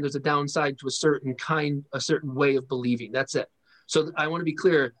simply saying there's a downside to a certain way of believing. That's it. So I want to be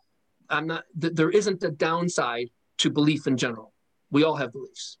clear. There isn't a downside to belief in general. We all have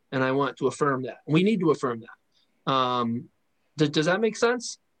beliefs, and I want to affirm that. We need to affirm that. Does that make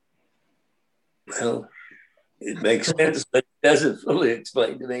sense? Well, it makes sense, but it doesn't fully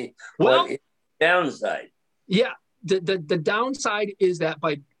explain to me what is the downside. Yeah, the downside is that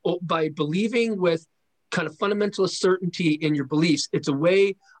by believing with kind of fundamentalist certainty in your beliefs, it's a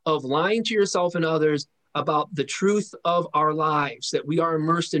way of lying to yourself and others about the truth of our lives, that we are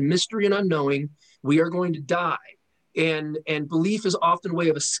immersed in mystery and unknowing. We are going to die. And belief is often a way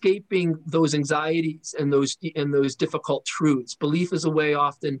of escaping those anxieties and those difficult truths. Belief is a way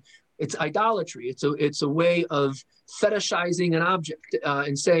often, it's idolatry. It's a way of fetishizing an object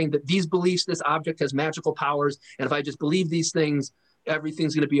and saying that these beliefs, this object has magical powers, and if I just believe these things,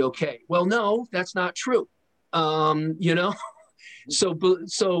 everything's going to be okay. Well, no, that's not true. So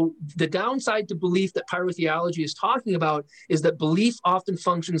the downside to belief that pyrotheology is talking about is that belief often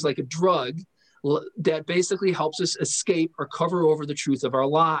functions like a drug that basically helps us escape or cover over the truth of our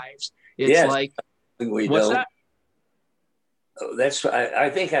lives. It's like, what's that? I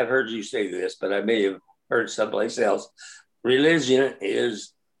think I've heard you say this, but I may have heard someplace else. Religion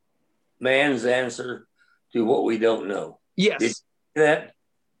is man's answer to what we don't know. Yes. Did you say that?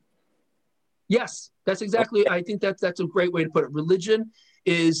 Yes, that's exactly. I think that's a great way to put it. Religion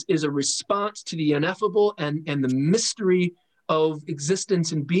is a response to the ineffable and the mystery of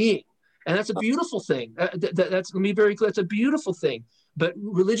existence and being. And that's a beautiful thing. Let me be very clear. That's a beautiful thing. But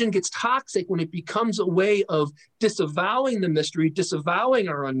religion gets toxic when it becomes a way of disavowing the mystery, disavowing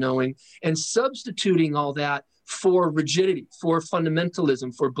our unknowing, and substituting all that for rigidity, for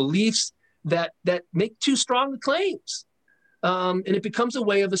fundamentalism, for beliefs that make too strong claims. And it becomes a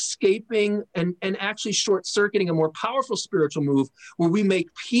way of escaping and actually short-circuiting a more powerful spiritual move where we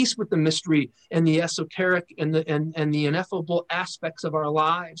make peace with the mystery and the esoteric and the ineffable aspects of our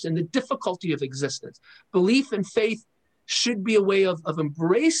lives and the difficulty of existence. Belief and faith should be a way of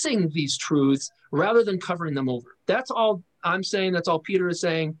embracing these truths rather than covering them over. That's all I'm saying. That's all Peter is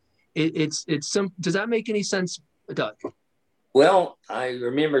saying. It's simple. Does that make any sense, Doug? Well, I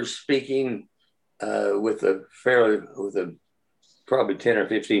remember speaking with probably 10 or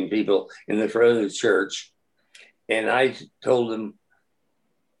 15 people in the front of the church. And I told them,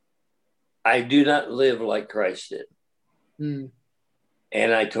 I do not live like Christ did. Mm.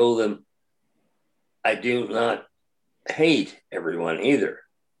 And I told them, I do not hate everyone either.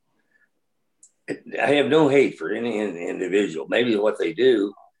 I have no hate for any individual, maybe what they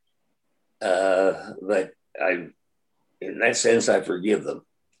do. But in that sense, I forgive them.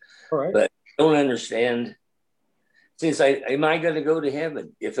 All right. But I don't understand. Am I going to go to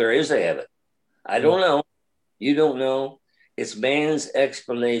heaven if there is a heaven? I don't know. You don't know. It's man's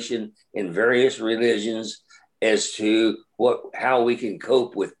explanation in various religions as to how we can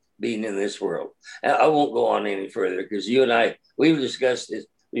cope with being in this world. I won't go on any further because you and we've discussed this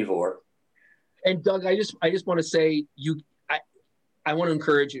before. And Doug, I just want to say I want to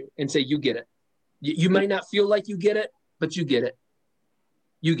encourage you and say you get it. You might not feel like you get it, but you get it.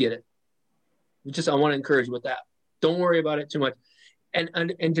 You get it. I want to encourage you with that. Don't worry about it too much.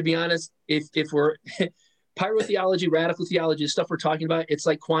 And to be honest, if we're pyrotheology, radical theology, stuff we're talking about, it's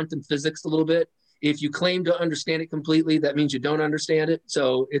like quantum physics a little bit. If you claim to understand it completely, that means you don't understand it.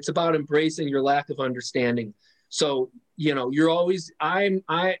 So it's about embracing your lack of understanding. So, you're always, I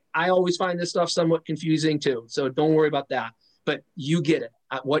always find this stuff somewhat confusing too. So don't worry about that, but you get it.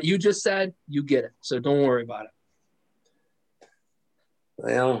 What you just said, you get it. So don't worry about it.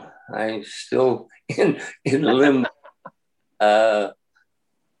 Well, I'm still in limbo.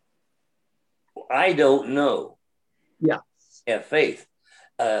 I don't know. Yeah. Have faith.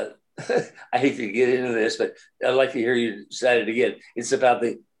 I hate to get into this, but I'd like to hear you say it again. It's about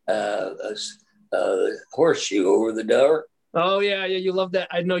the horseshoe over the door. Oh, yeah. You love that.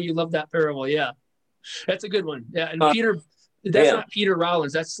 I know you love that parable. Yeah. That's a good one. Yeah. And Peter, not Peter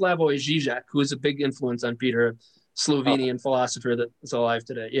Rollins. That's Slavoj Žižek, who is a big influence on Peter, Slovenian philosopher that is alive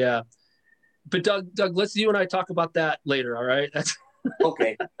today. Yeah. But Doug, let's you and I talk about that later. All right. That's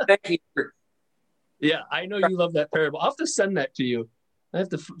okay. Thank you. Yeah. I know you love that parable. I'll have to send that to you. I have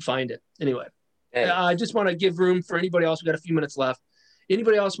to find it anyway. I just want to give room for anybody else. We got a few minutes left.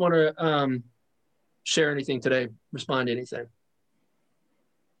 Anybody else want to share anything today? Respond to anything?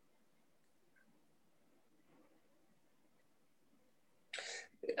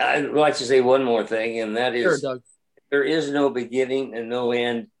 I'd like to say one more thing, and that is, sure, Doug. There is no beginning and no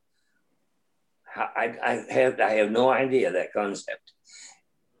end. I have no idea that concept.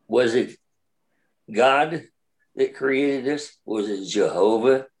 Was it God that created this? Was it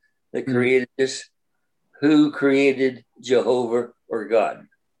Jehovah that created this? Who created Jehovah or God?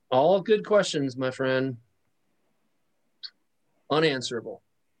 All good questions, my friend. Unanswerable.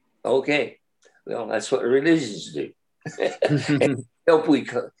 Okay. Well, that's what religions do.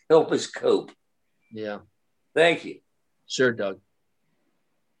 help us cope. Yeah. Thank you. Sure, Doug.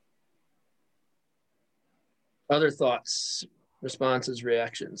 Other thoughts, responses,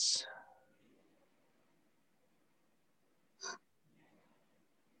 reactions?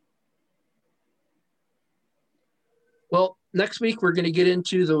 Well, next week we're going to get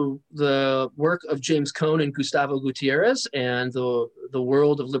into the work of James Cone and Gustavo Gutierrez and the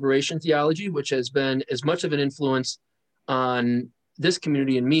world of liberation theology, which has been as much of an influence on this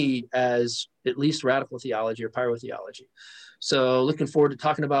community and me as at least radical theology or pyrotheology. So looking forward to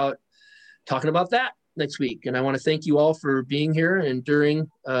talking about that next week. And I want to thank you all for being here and during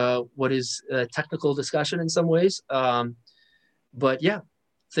what is a technical discussion in some ways. But yeah,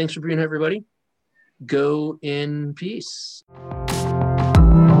 thanks for being here, everybody. Go in peace.